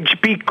edge,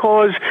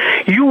 because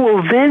you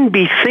will then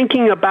be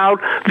thinking about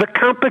the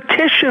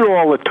competition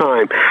all the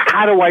time.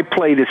 How do I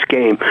play this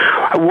game?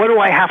 What do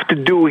I have to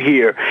do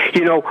here?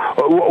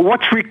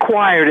 What's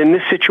required in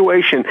this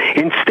situation?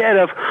 Instead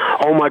of,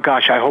 oh my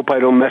gosh, I hope I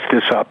don't mess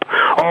this up.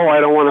 Oh,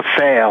 I don't want to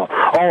fail.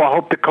 Oh, I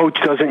hope the coach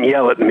doesn't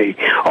yell at me.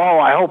 Oh,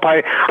 I hope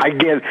I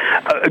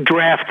get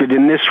drafted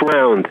in this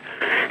round.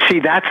 See,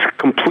 that's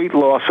complete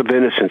loss of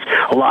innocence.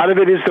 A lot of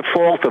it is the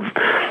fault of,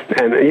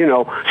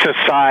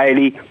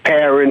 society,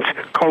 parents,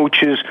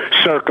 coaches,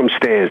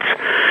 circumstance.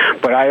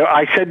 But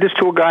I said this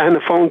to a guy on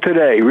the phone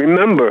today.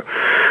 Remember,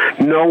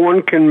 no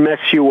one can mess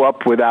you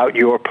up without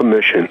your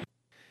permission.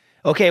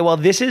 Okay, well,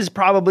 this is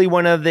probably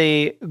one of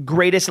the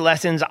greatest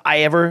lessons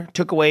I ever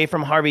took away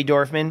from Harvey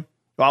Dorfman.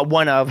 Well,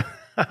 one of,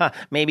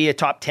 maybe a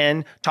top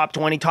 10, top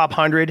 20, top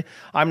 100.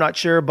 I'm not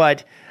sure,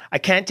 but I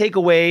can't take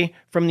away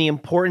from the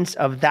importance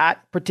of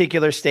that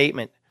particular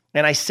statement.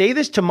 And I say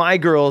this to my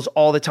girls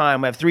all the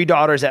time. I have 3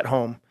 daughters at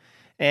home.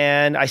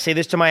 And I say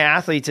this to my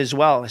athletes as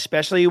well,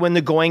 especially when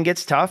the going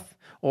gets tough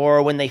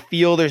or when they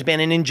feel there's been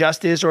an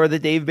injustice or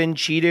that they've been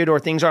cheated or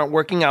things aren't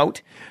working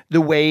out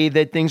the way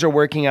that things are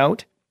working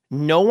out.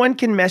 No one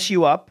can mess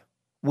you up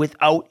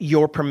without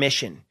your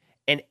permission.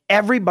 And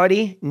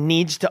everybody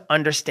needs to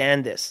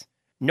understand this.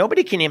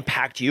 Nobody can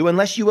impact you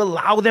unless you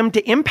allow them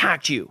to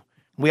impact you.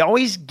 We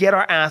always get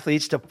our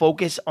athletes to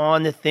focus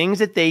on the things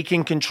that they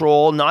can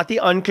control, not the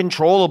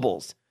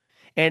uncontrollables.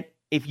 And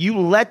if you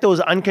let those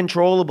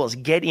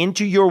uncontrollables get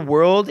into your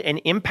world and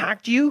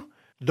impact you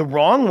the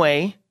wrong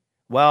way,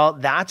 well,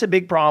 that's a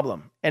big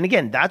problem. And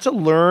again, that's a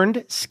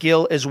learned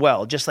skill as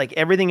well. Just like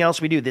everything else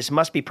we do, this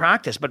must be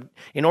practiced. But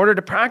in order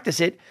to practice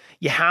it,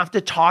 you have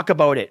to talk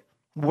about it.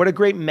 What a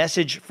great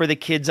message for the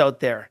kids out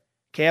there.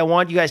 Okay, I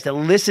want you guys to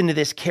listen to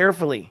this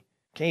carefully.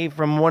 Okay,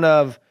 from one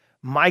of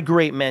my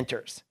great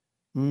mentors.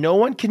 No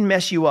one can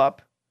mess you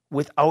up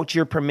without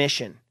your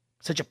permission.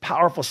 Such a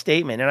powerful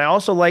statement. And I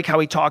also like how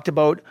he talked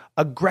about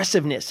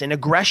aggressiveness and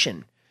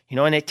aggression.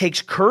 And it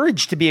takes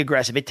courage to be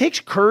aggressive. It takes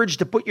courage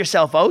to put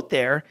yourself out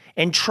there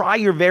and try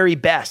your very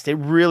best. It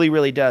really,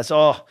 really does.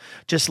 Oh,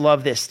 just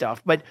love this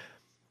stuff. But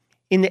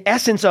in the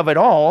essence of it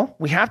all,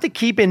 we have to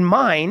keep in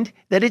mind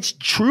that it's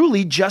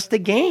truly just a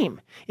game.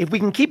 If we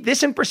can keep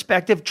this in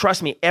perspective,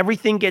 trust me,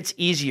 everything gets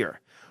easier.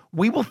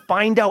 We will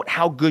find out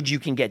how good you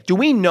can get. Do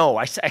we know?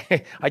 I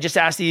just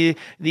asked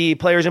the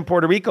players in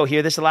Puerto Rico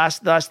here this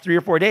last 3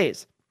 or 4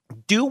 days.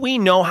 Do we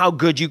know how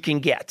good you can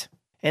get?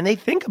 And they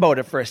think about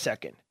it for a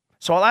second.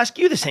 So I'll ask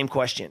you the same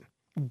question.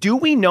 Do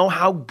we know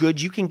how good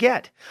you can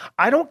get?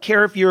 I don't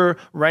care if you're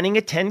running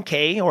a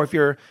 10K or if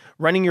you're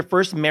running your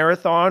first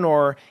marathon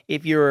or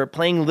if you're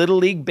playing Little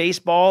League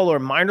baseball or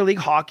minor league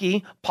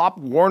hockey, Pop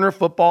Warner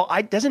football.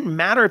 It doesn't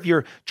matter if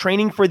you're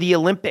training for the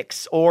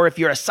Olympics or if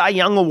you're a Cy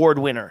Young Award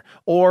winner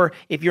or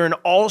if you're an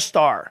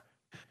all-star.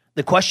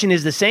 The question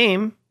is the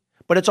same,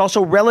 but it's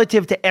also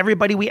relative to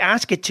everybody we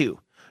ask it to.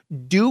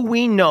 do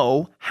we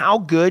know how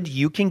good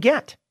you can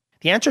get?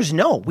 The answer is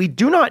no. We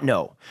do not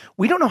know.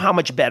 We don't know how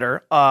much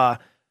better a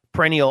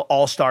perennial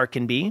all-star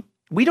can be.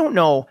 We don't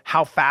know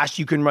how fast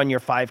you can run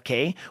your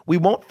 5K. We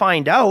won't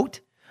find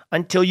out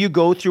until you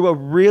go through a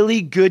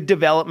really good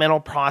developmental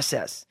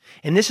process.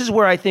 And this is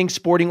where I think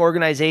sporting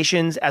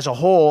organizations as a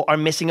whole are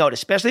missing out,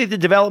 especially at the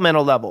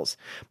developmental levels,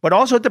 but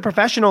also at the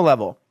professional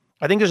level.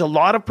 I think there's a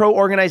lot of pro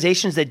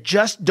organizations that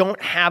just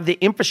don't have the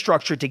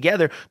infrastructure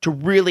together to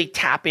really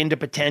tap into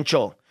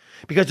potential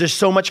because there's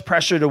so much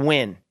pressure to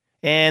win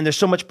and there's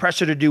so much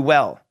pressure to do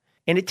well.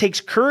 And it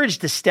takes courage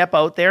to step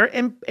out there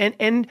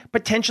and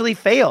potentially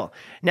fail.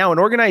 Now, an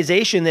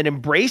organization that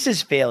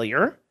embraces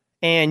failure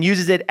and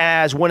uses it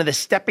as one of the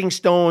stepping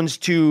stones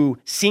to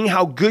seeing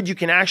how good you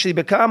can actually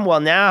become, well,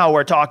 now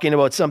we're talking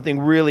about something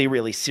really,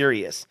 really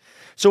serious.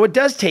 So it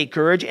does take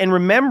courage, and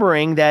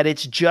remembering that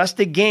it's just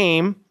a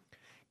game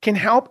can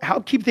help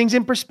keep things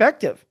in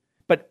perspective.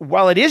 But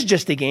while it is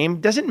just a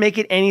game, doesn't make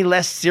it any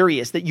less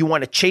serious that you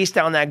want to chase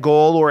down that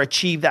goal or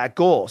achieve that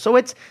goal. So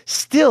it's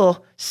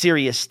still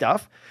serious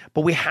stuff,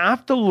 but we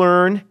have to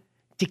learn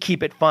to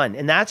keep it fun,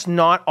 and that's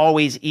not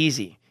always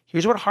easy.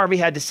 Here's what Harvey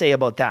had to say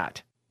about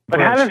that. But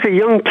how does a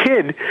young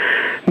kid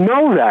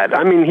know that?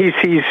 I mean, he's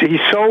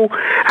so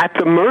at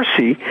the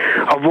mercy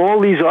of all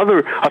these other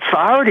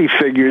authority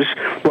figures.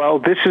 Well,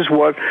 this is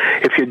what,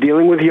 if you're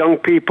dealing with young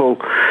people,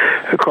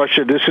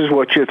 Crusher, this is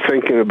what you're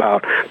thinking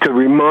about, to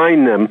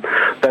remind them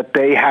that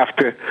they have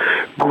to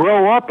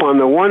grow up, on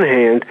the one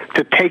hand,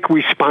 to take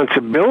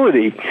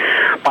responsibility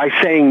by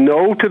saying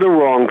no to the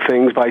wrong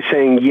things, by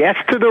saying yes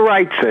to the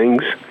right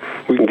things.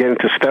 We can get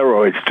into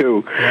steroids,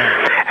 too.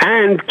 Yeah.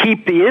 And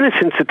keep the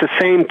innocence at the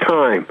same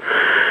time.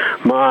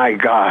 My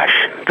gosh,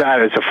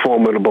 that is a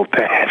formidable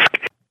task.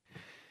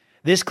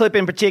 This clip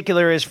in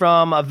particular is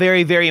from a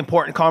very, very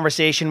important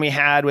conversation we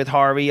had with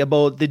Harvey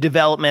about the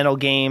developmental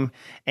game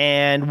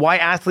and why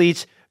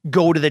athletes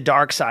go to the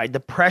dark side, the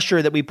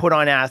pressure that we put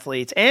on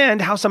athletes,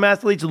 and how some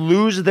athletes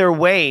lose their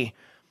way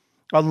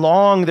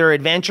along their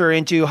adventure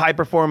into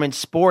high-performance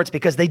sports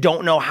because they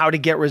don't know how to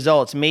get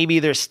results. Maybe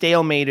they're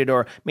stalemated,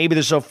 or maybe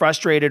they're so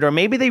frustrated, or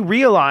maybe they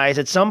realize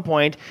at some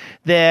point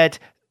that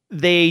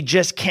they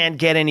just can't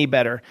get any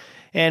better.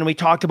 And we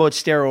talked about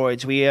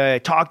steroids. We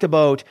talked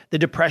about the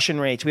depression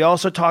rates. We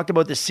also talked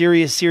about the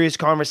serious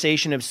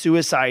conversation of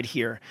suicide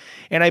here.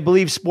 And I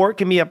believe sport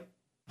can be a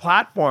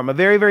platform, a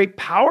very, very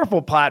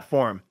powerful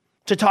platform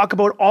to talk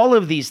about all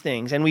of these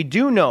things. And we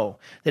do know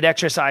that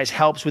exercise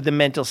helps with the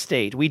mental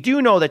state. We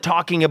do know that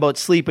talking about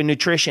sleep and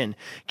nutrition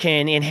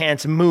can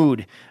enhance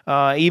mood,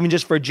 even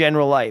just for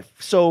general life.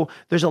 So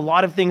there's a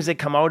lot of things that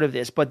come out of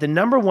this. But the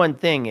number one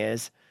thing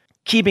is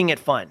keeping it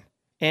fun.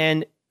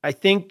 And I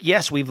think,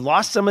 yes, we've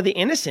lost some of the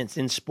innocence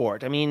in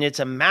sport. I mean, it's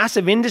a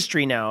massive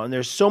industry now, and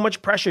there's so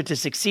much pressure to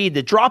succeed.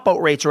 The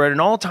dropout rates are at an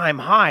all-time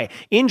high.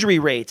 Injury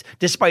rates,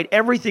 despite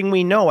everything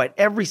we know at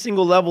every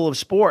single level of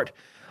sport,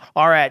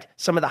 are at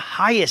some of the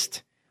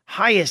highest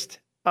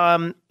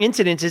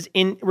incidences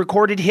in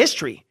recorded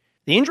history.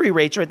 The injury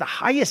rates are at the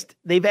highest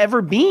they've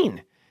ever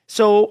been.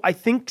 So I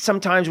think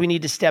sometimes we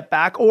need to step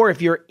back, or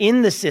if you're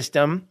in the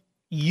system,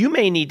 you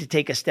may need to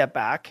take a step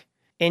back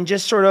and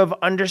just sort of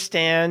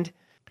understand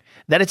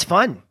that it's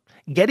fun.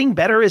 Getting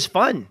better is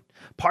fun.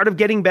 Part of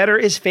getting better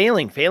is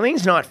failing. Failing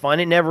is not fun.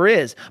 It never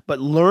is.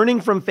 But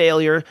learning from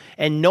failure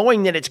and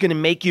knowing that it's going to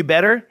make you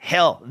better,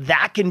 hell,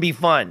 that can be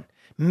fun.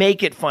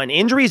 Make it fun.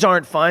 Injuries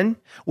aren't fun.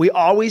 We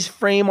always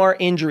frame our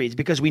injuries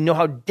because we know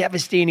how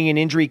devastating an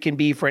injury can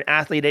be for an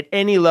athlete at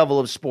any level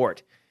of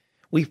sport.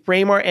 We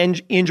frame our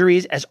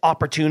injuries as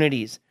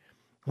opportunities.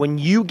 When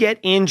you get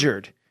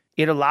injured,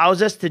 it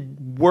allows us to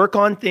work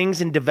on things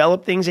and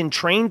develop things and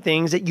train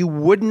things that you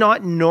would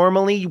not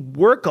normally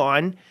work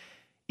on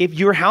if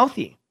you're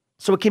healthy.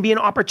 So it can be an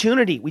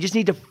opportunity. We just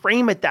need to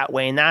frame it that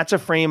way, and that's a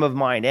frame of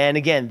mind. And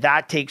again,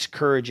 that takes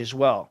courage as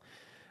well.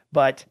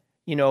 But,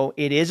 you know,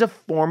 it is a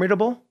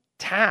formidable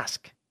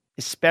task,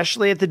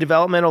 especially at the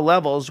developmental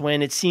levels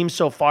when it seems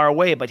so far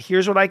away. But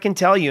here's what I can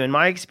tell you. In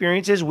my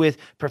experiences with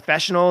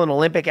professional and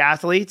Olympic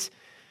athletes,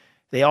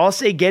 they all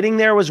say getting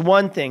there was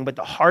one thing, but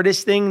the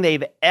hardest thing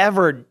they've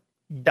ever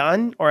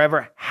done or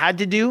ever had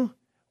to do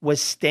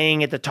was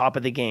staying at the top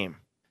of the game.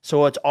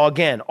 So it's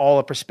all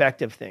a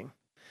perspective thing.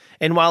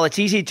 And while it's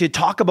easy to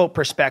talk about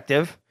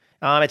perspective,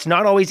 it's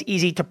not always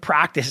easy to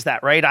practice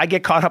that, right? I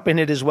get caught up in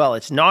it as well.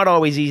 It's not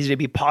always easy to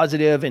be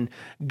positive and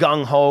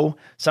gung-ho.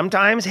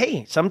 Sometimes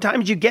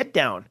you get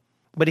down.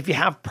 But if you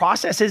have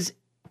processes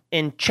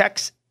and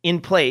checks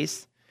in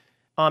place,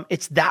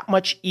 it's that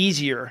much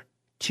easier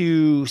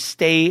to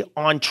stay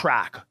on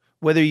track,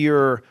 whether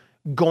you're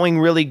going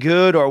really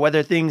good or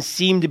whether things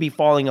seem to be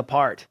falling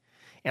apart.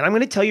 And I'm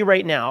going to tell you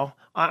right now,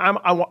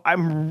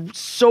 I'm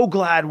so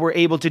glad we're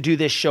able to do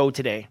this show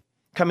today,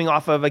 coming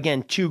off of,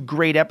 again, 2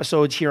 great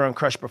episodes here on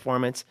Crush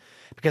Performance,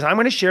 because I'm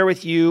going to share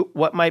with you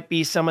what might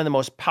be some of the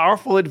most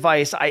powerful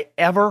advice I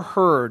ever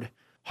heard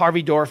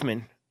Harvey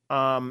Dorfman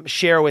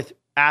share with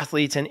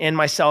athletes and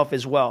myself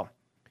as well.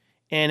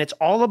 And it's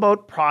all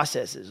about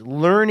processes,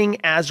 learning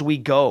as we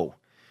go,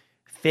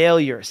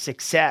 failure,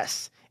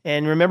 success,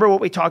 And remember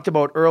what we talked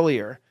about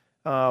earlier.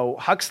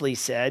 Huxley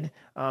said,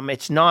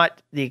 it's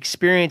not the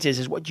experiences,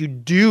 it's what you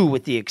do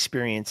with the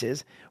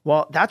experiences.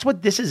 Well, that's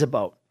what this is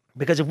about.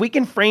 Because if we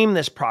can frame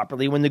this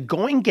properly, when the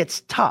going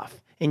gets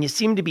tough and you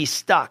seem to be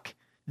stuck,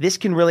 this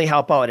can really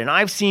help out. And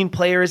I've seen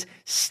players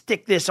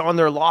stick this on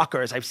their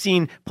lockers. I've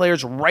seen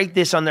players write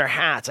this on their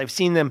hats. I've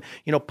seen them,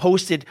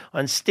 post it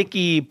on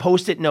sticky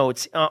Post-it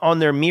notes on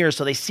their mirror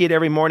so they see it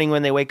every morning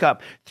when they wake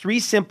up. 3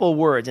 simple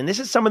words. And this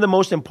is some of the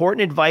most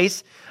important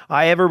advice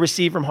I ever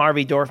received from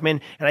Harvey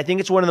Dorfman. And I think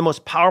it's one of the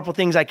most powerful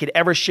things I could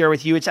ever share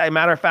with you. It's, as a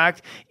matter of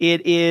fact,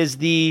 it is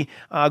the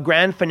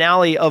grand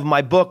finale of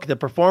my book, The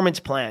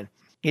Performance Plan.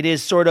 It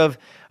is sort of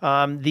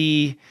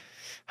the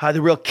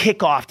real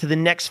kickoff to the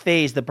next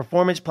phase, the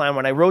performance plan.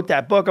 When I wrote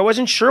that book, I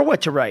wasn't sure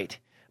what to write,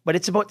 but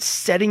it's about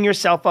setting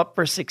yourself up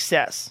for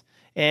success.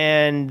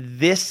 And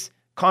this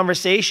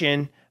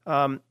conversation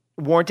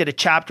warranted a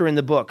chapter in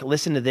the book.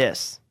 Listen to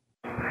this.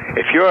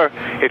 If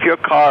your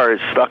car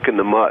is stuck in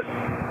the mud,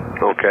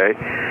 okay,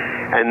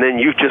 and then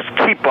you just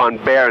keep on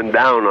bearing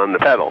down on the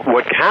pedal,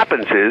 what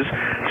happens is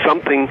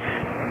something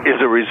is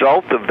a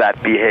result of that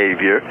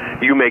behavior.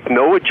 You make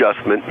no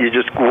adjustment. You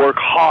just work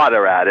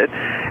harder at it.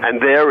 And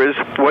there is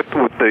what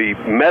the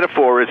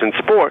metaphor is in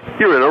sport.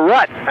 You're in a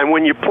rut. And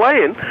when you're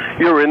playing,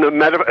 you're in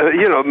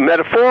a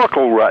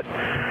metaphorical rut.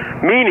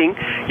 Meaning,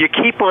 you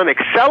keep on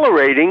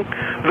accelerating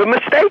the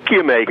mistake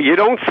you make. You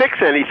don't fix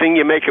anything,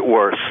 you make it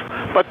worse.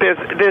 But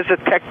there's a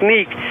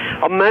technique,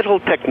 a mental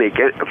technique.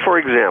 For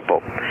example,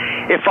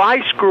 if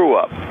I screw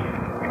up,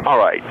 all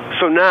right,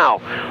 so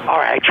now,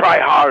 I try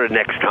harder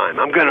next time.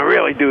 I'm going to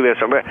really do this.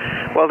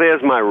 Well,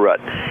 there's my rut.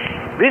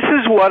 This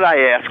is what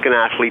I ask an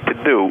athlete to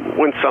do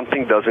when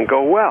something doesn't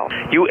go well.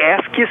 You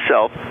ask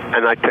yourself,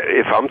 and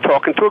if I'm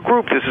talking to a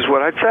group, this is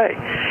what I'd say.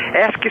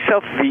 Ask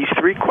yourself these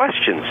 3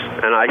 questions,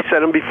 and I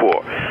said them before.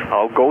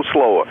 I'll go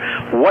slower.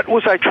 What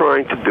was I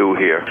trying to do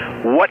here?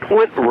 What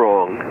went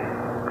wrong?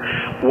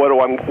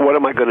 What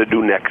am I going to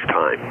do next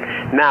time?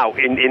 Now,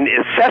 in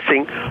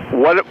assessing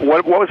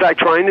what was I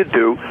trying to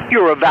do,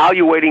 you're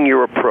evaluating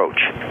your approach.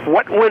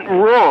 What went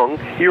wrong,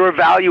 you're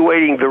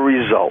evaluating the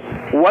result.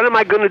 What am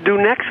I going to do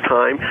next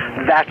time?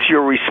 That's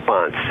your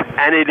response.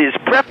 And it is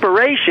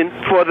preparation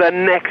for the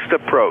next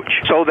approach,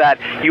 so that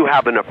you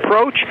have an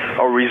approach,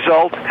 a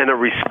result, and a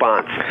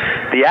response.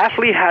 The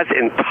athlete has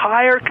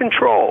entire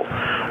control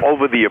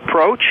over the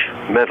approach,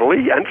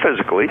 mentally and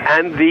physically,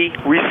 and the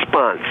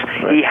response.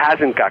 He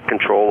hasn't got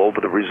control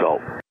over the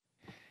result.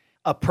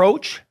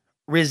 Approach,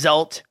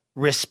 result,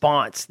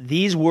 response.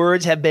 These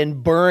words have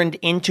been burned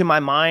into my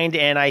mind,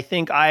 and I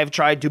think I've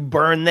tried to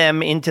burn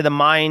them into the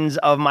minds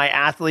of my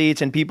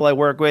athletes and people I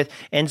work with,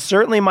 and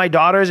certainly my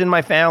daughters and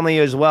my family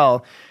as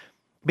well,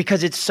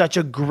 because it's such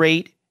a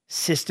great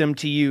system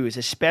to use,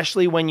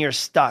 especially when you're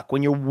stuck,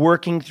 when you're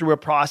working through a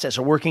process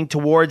or working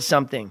towards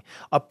something.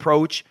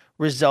 Approach,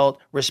 result,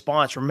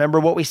 response. Remember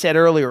what we said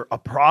earlier, a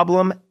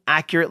problem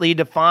accurately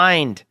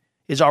defined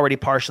is already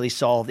partially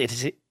solved. It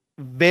is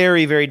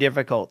very, very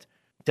difficult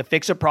to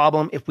fix a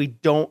problem if we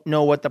don't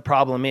know what the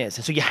problem is.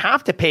 And so you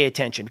have to pay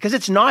attention because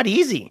it's not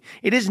easy.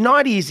 It is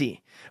not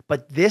easy.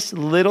 But this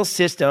little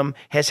system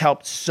has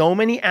helped so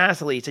many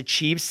athletes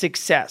achieve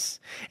success.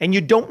 And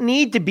you don't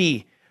need to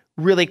be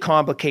really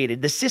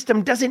complicated. The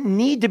system doesn't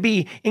need to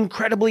be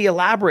incredibly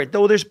elaborate,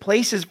 though there's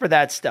places for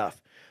that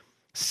stuff.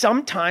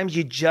 Sometimes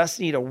you just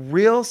need a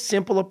real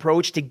simple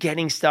approach to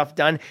getting stuff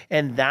done.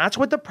 And that's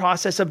what the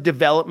process of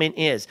development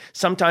is.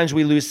 Sometimes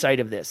we lose sight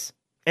of this.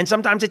 And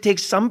sometimes it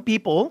takes some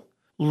people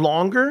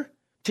longer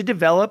to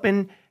develop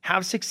and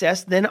have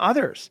success than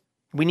others.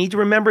 We need to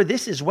remember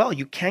this as well.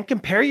 You can't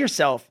compare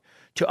yourself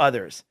to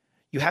others.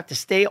 You have to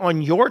stay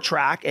on your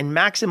track and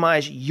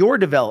maximize your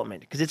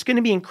development because it's going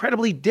to be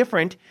incredibly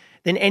different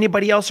than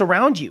anybody else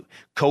around you.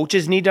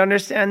 Coaches need to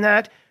understand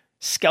that.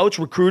 Scouts,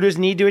 recruiters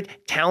need to,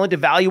 talent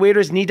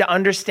evaluators need to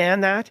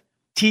understand that.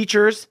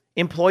 Teachers,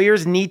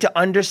 employers need to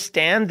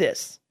understand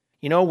this.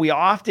 You know, we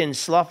often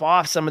slough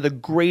off some of the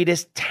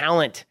greatest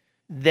talent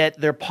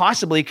that there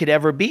possibly could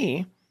ever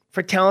be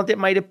for talent that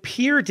might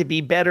appear to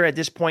be better at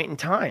this point in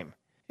time.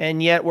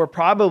 And yet we're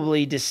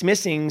probably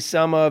dismissing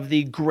some of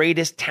the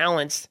greatest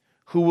talents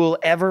who will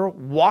ever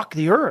walk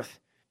the earth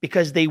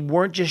because they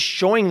weren't just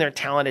showing their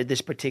talent at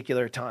this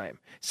particular time.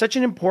 Such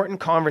an important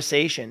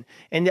conversation.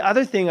 And the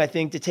other thing I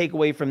think to take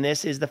away from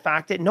this is the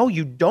fact that no,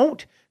 you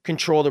don't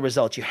control the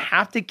results. You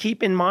have to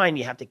keep in mind,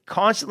 you have to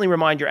constantly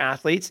remind your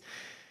athletes,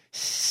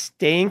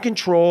 stay in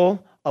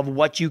control of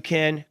what you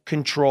can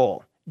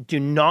control. Do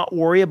not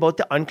worry about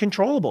the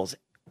uncontrollables.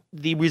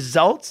 The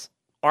results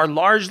are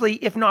largely,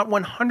 if not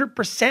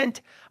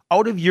 100%,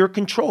 out of your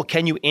control.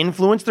 Can you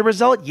influence the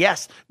result?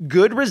 Yes.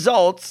 Good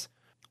results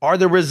are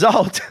the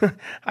result.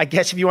 I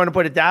guess if you want to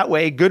put it that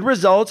way, good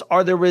results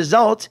are the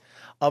result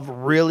of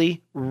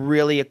really,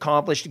 really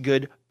accomplished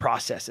good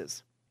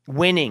processes.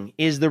 Winning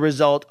is the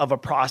result of a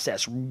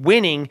process.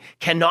 Winning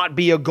cannot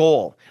be a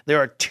goal. There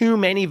are too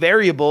many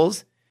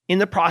variables in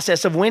the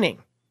process of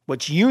winning.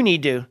 What you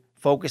need to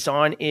focus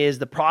on is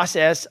the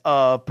process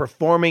of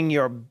performing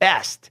your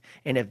best.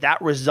 And if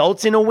that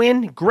results in a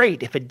win,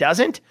 great. If it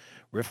doesn't,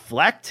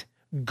 reflect,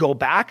 go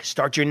back,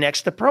 start your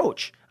next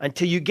approach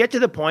until you get to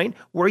the point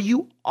where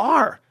you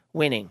are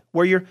winning,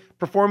 where your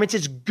performance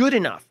is good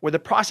enough, where the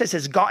process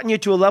has gotten you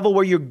to a level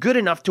where you're good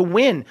enough to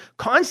win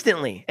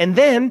constantly. And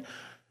then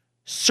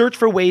search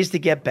for ways to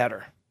get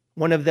better.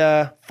 One of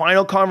the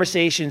final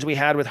conversations we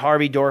had with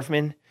Harvey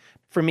Dorfman,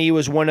 for me,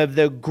 was one of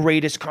the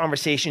greatest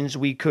conversations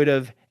we could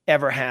have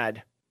ever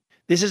had.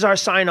 This is our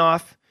sign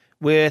off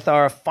with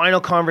our final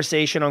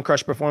conversation on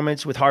Crush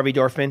Performance with Harvey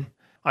Dorfman.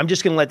 I'm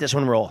just going to let this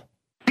one roll.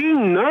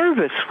 Being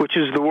nervous, which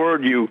is the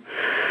word you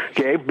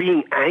gave,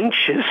 being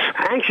anxious,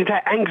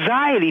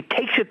 anxiety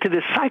takes it to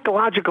the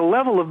psychological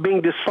level of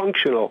being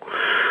dysfunctional.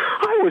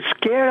 I was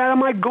scared out of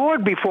my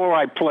gourd before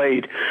I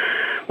played.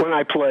 When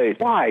I played.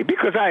 Why?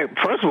 Because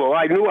first of all,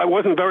 I knew I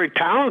wasn't very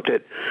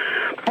talented.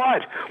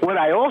 But what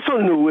I also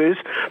knew is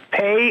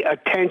pay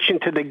attention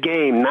to the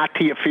game, not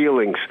to your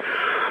feelings.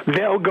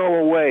 They'll go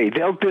away.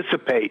 They'll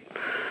dissipate.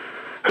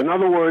 In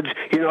other words,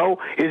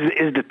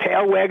 is the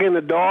tail wagging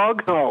the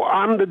dog? No,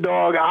 I'm the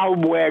dog. I'll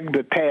wag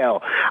the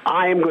tail.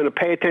 I am going to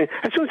pay attention.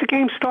 As soon as the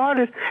game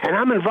started and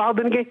I'm involved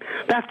in the game,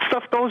 that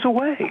stuff goes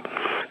away.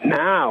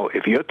 Now,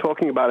 if you're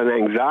talking about an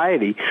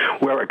anxiety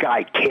where a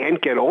guy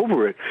can't get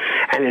over it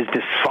and is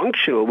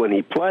dysfunctional when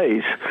he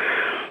plays,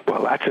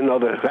 well, that's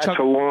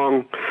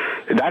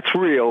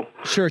real.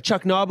 Sure,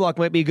 Chuck Knobloch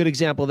might be a good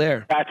example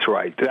there. That's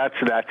right.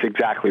 That's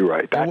exactly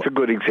right. That's a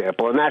good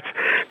example. And that's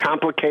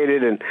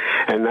complicated,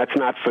 and that's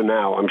not for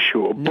now, I'm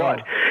sure. No.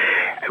 But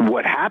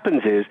what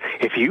happens is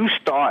if you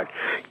start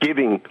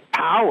giving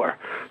power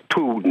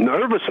to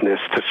nervousness,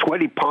 to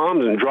sweaty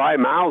palms and dry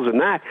mouths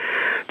and that,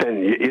 then,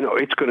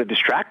 it's going to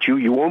distract you.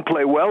 You won't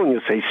play well, and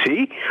you'll say,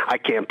 see, I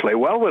can't play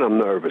well when I'm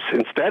nervous.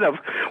 Instead of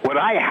what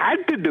I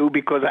had to do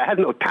because I had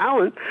no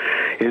talent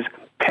is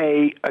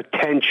pay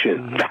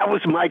attention. That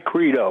was my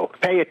credo.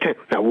 Pay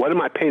attention. Now, what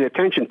am I paying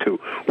attention to?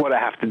 What I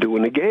have to do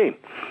in the game.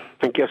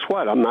 And guess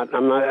what? I'm not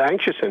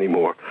anxious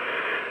anymore.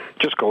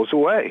 It just goes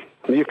away.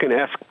 You can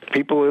ask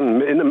people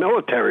in the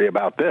military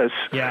about this.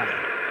 Yeah.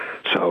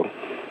 So.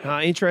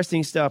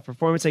 Interesting stuff.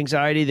 Performance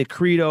anxiety, the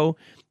credo.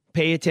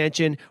 Pay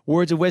attention.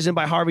 Words of wisdom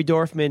by Harvey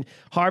Dorfman.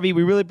 Harvey,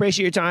 we really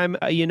appreciate your time.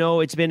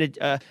 It's been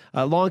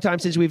a long time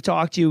since we've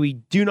talked to you. We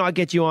do not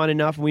get you on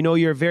enough. We know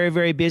you're very,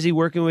 very busy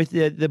working with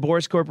the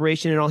Boris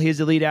Corporation and all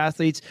his elite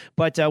athletes.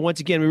 But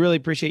once again, we really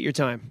appreciate your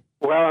time.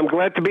 Well, I'm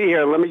glad to be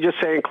here. Let me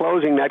just say in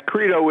closing, that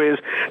credo is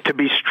to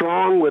be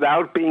strong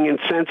without being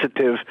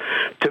insensitive,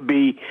 to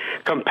be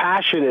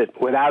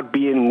compassionate without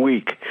being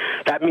weak.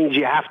 That means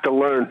you have to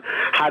learn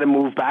how to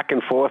move back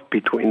and forth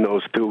between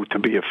those two to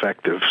be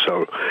effective.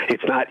 So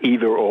it's not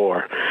either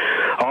or.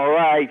 All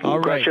right.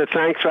 Crusher,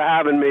 thanks for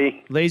having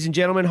me. Ladies and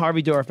gentlemen,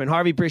 Harvey Dorfman.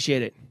 Harvey,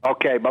 appreciate it.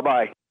 Okay,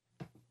 bye-bye.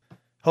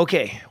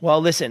 Okay,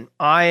 well, listen,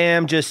 I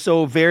am just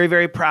so very,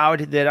 very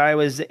proud that I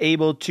was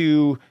able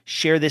to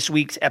share this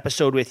week's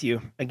episode with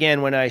you.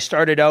 Again, when I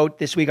started out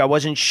this week, I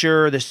wasn't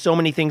sure. There's so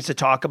many things to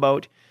talk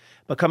about.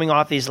 But coming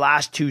off these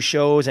last two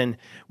shows and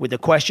with the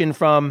question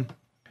from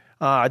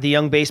the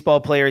young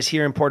baseball players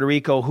here in Puerto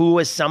Rico, who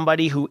was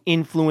somebody who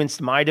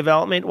influenced my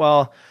development?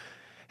 Well,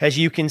 as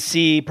you can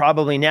see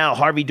probably now,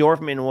 Harvey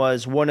Dorfman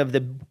was one of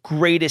the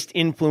greatest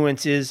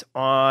influences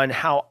on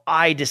how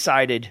I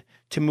decided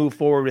to move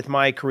forward with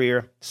my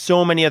career.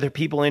 So many other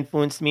people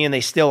influenced me, and they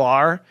still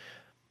are.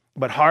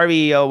 But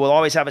Harvey will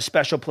always have a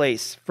special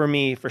place for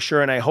me, for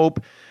sure, and I hope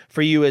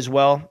for you as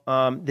well.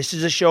 This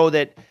is a show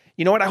that,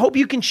 you know what, I hope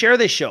you can share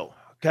this show,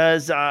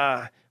 because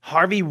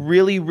Harvey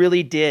really,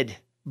 really did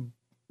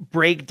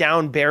break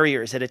down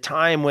barriers at a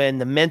time when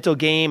the mental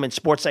game and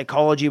sports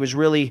psychology was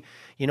really,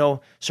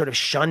 sort of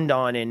shunned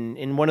on,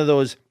 and one of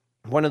those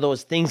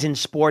things in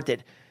sport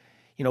that,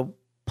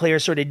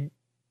 players sort of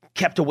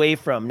kept away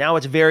from. Now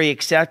it's very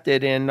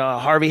accepted, and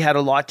Harvey had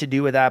a lot to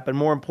do with that. But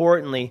more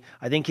importantly,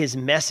 I think his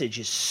message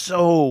is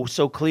so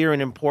clear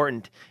and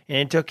important, and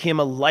it took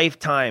him a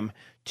lifetime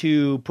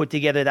to put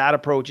together that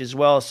approach as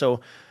well.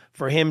 So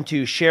for him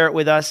to share it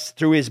with us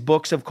through his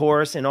books, of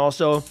course, and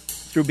also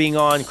through being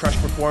on Crush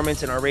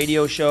Performance and our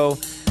radio show,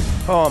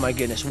 oh my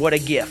goodness, what a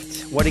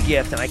gift. What a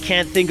gift. And I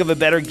can't think of a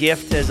better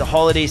gift as the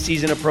holiday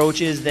season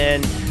approaches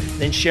than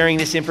sharing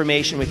this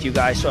information with you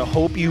guys. So I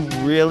hope you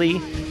really,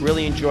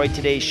 really enjoyed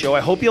today's show. I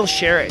hope you'll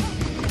share it.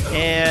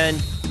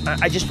 And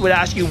I just would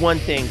ask you one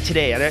thing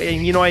today.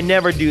 And I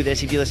never do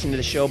this if you listen to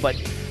the show, but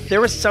if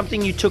there was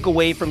something you took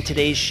away from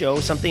today's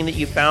show, something that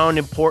you found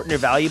important or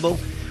valuable,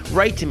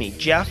 write to me,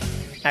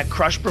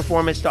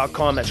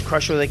 Jeff@crushperformance.com. That's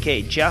Crush with a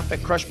K.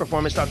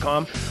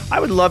 Jeff@crushperformance.com.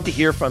 I would love to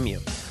hear from you.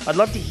 I'd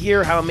love to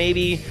hear how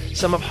maybe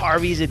some of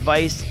Harvey's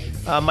advice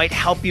might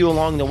help you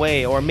along the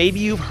way, or maybe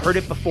you've heard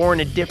it before in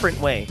a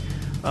different way.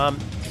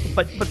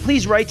 But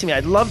please write to me.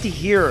 I'd love to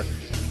hear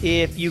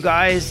if you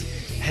guys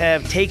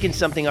have taken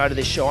something out of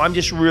this show. I'm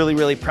just really,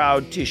 really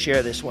proud to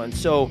share this one.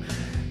 So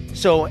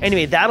So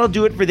anyway, that'll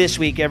do it for this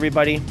week,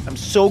 everybody. I'm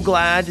so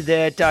glad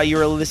that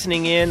you're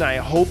listening in. I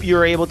hope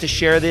you're able to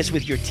share this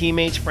with your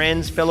teammates,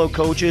 friends, fellow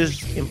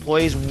coaches,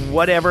 employees,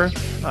 whatever.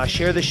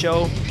 Share the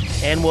show,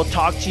 and we'll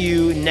talk to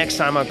you next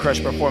time on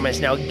Crush Performance.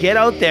 Now get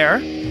out there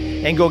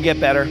and go get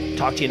better.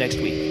 Talk to you next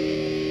week.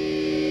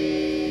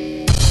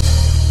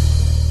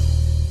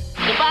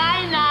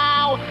 Goodbye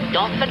now.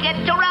 Don't forget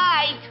to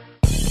write.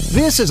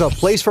 This is a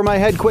Place for My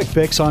Head Quick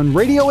Fix on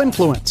Radio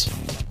Influence.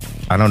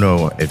 I don't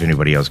know if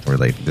anybody else can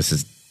relate. This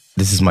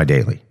is my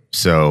daily.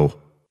 So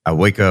I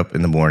wake up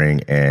in the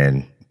morning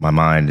and my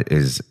mind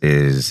is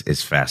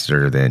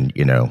faster than,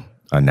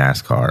 a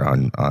NASCAR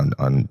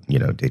on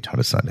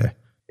Daytona Sunday.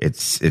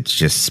 It's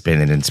just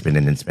spinning and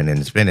spinning and spinning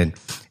and spinning.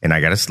 And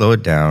I got to slow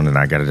it down and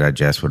I got to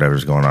digest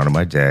whatever's going on in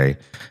my day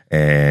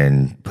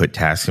and put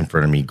tasks in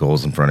front of me,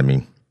 goals in front of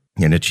me,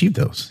 and achieve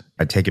those.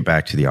 I take it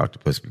back to the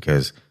octopus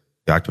because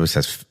the octopus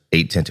has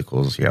 8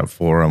 tentacles. You have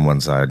 4 on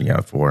one side and you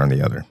have 4 on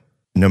the other.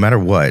 No matter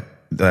what,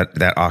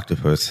 that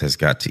octopus has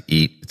got to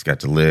eat, it's got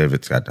to live,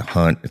 it's got to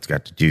hunt, it's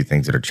got to do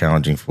things that are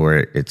challenging for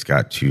it. It's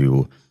got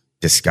to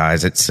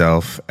disguise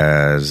itself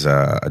as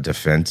a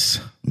defense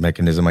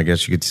mechanism, I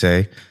guess you could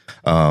say,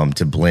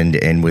 to blend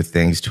in with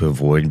things, to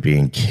avoid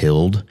being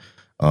killed.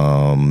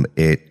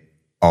 It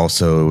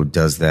also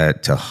does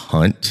that to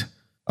hunt.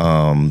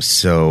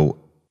 So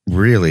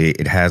really,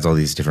 it has all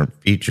these different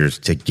features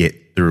to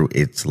get through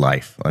its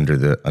life under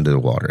the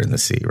water in the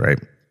sea, right?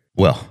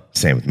 Well,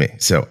 same with me.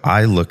 So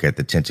I look at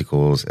the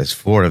tentacles as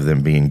 4 of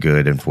them being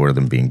good and 4 of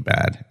them being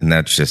bad. And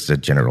that's just a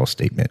general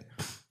statement.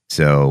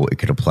 So it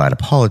can apply to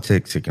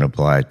politics. It can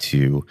apply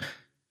to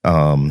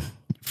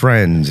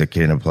friends. It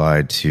can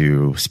apply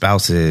to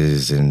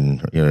spouses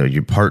and,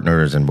 your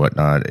partners and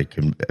whatnot. It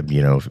can,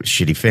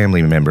 shitty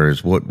family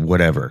members,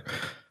 whatever.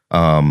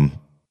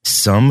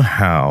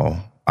 Somehow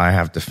I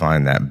have to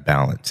find that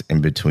balance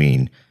in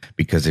between,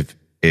 because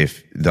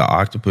if the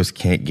octopus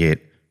can't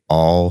get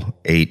all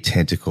 8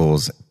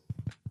 tentacles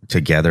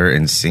together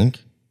in sync,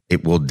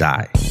 it will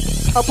die.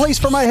 A Place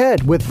for My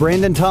Head with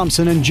Brandon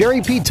Thompson and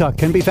Jerry Petuck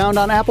can be found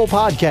on Apple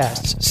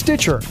Podcasts,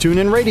 Stitcher,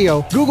 TuneIn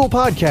Radio, Google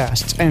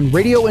Podcasts, and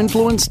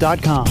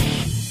RadioInfluence.com.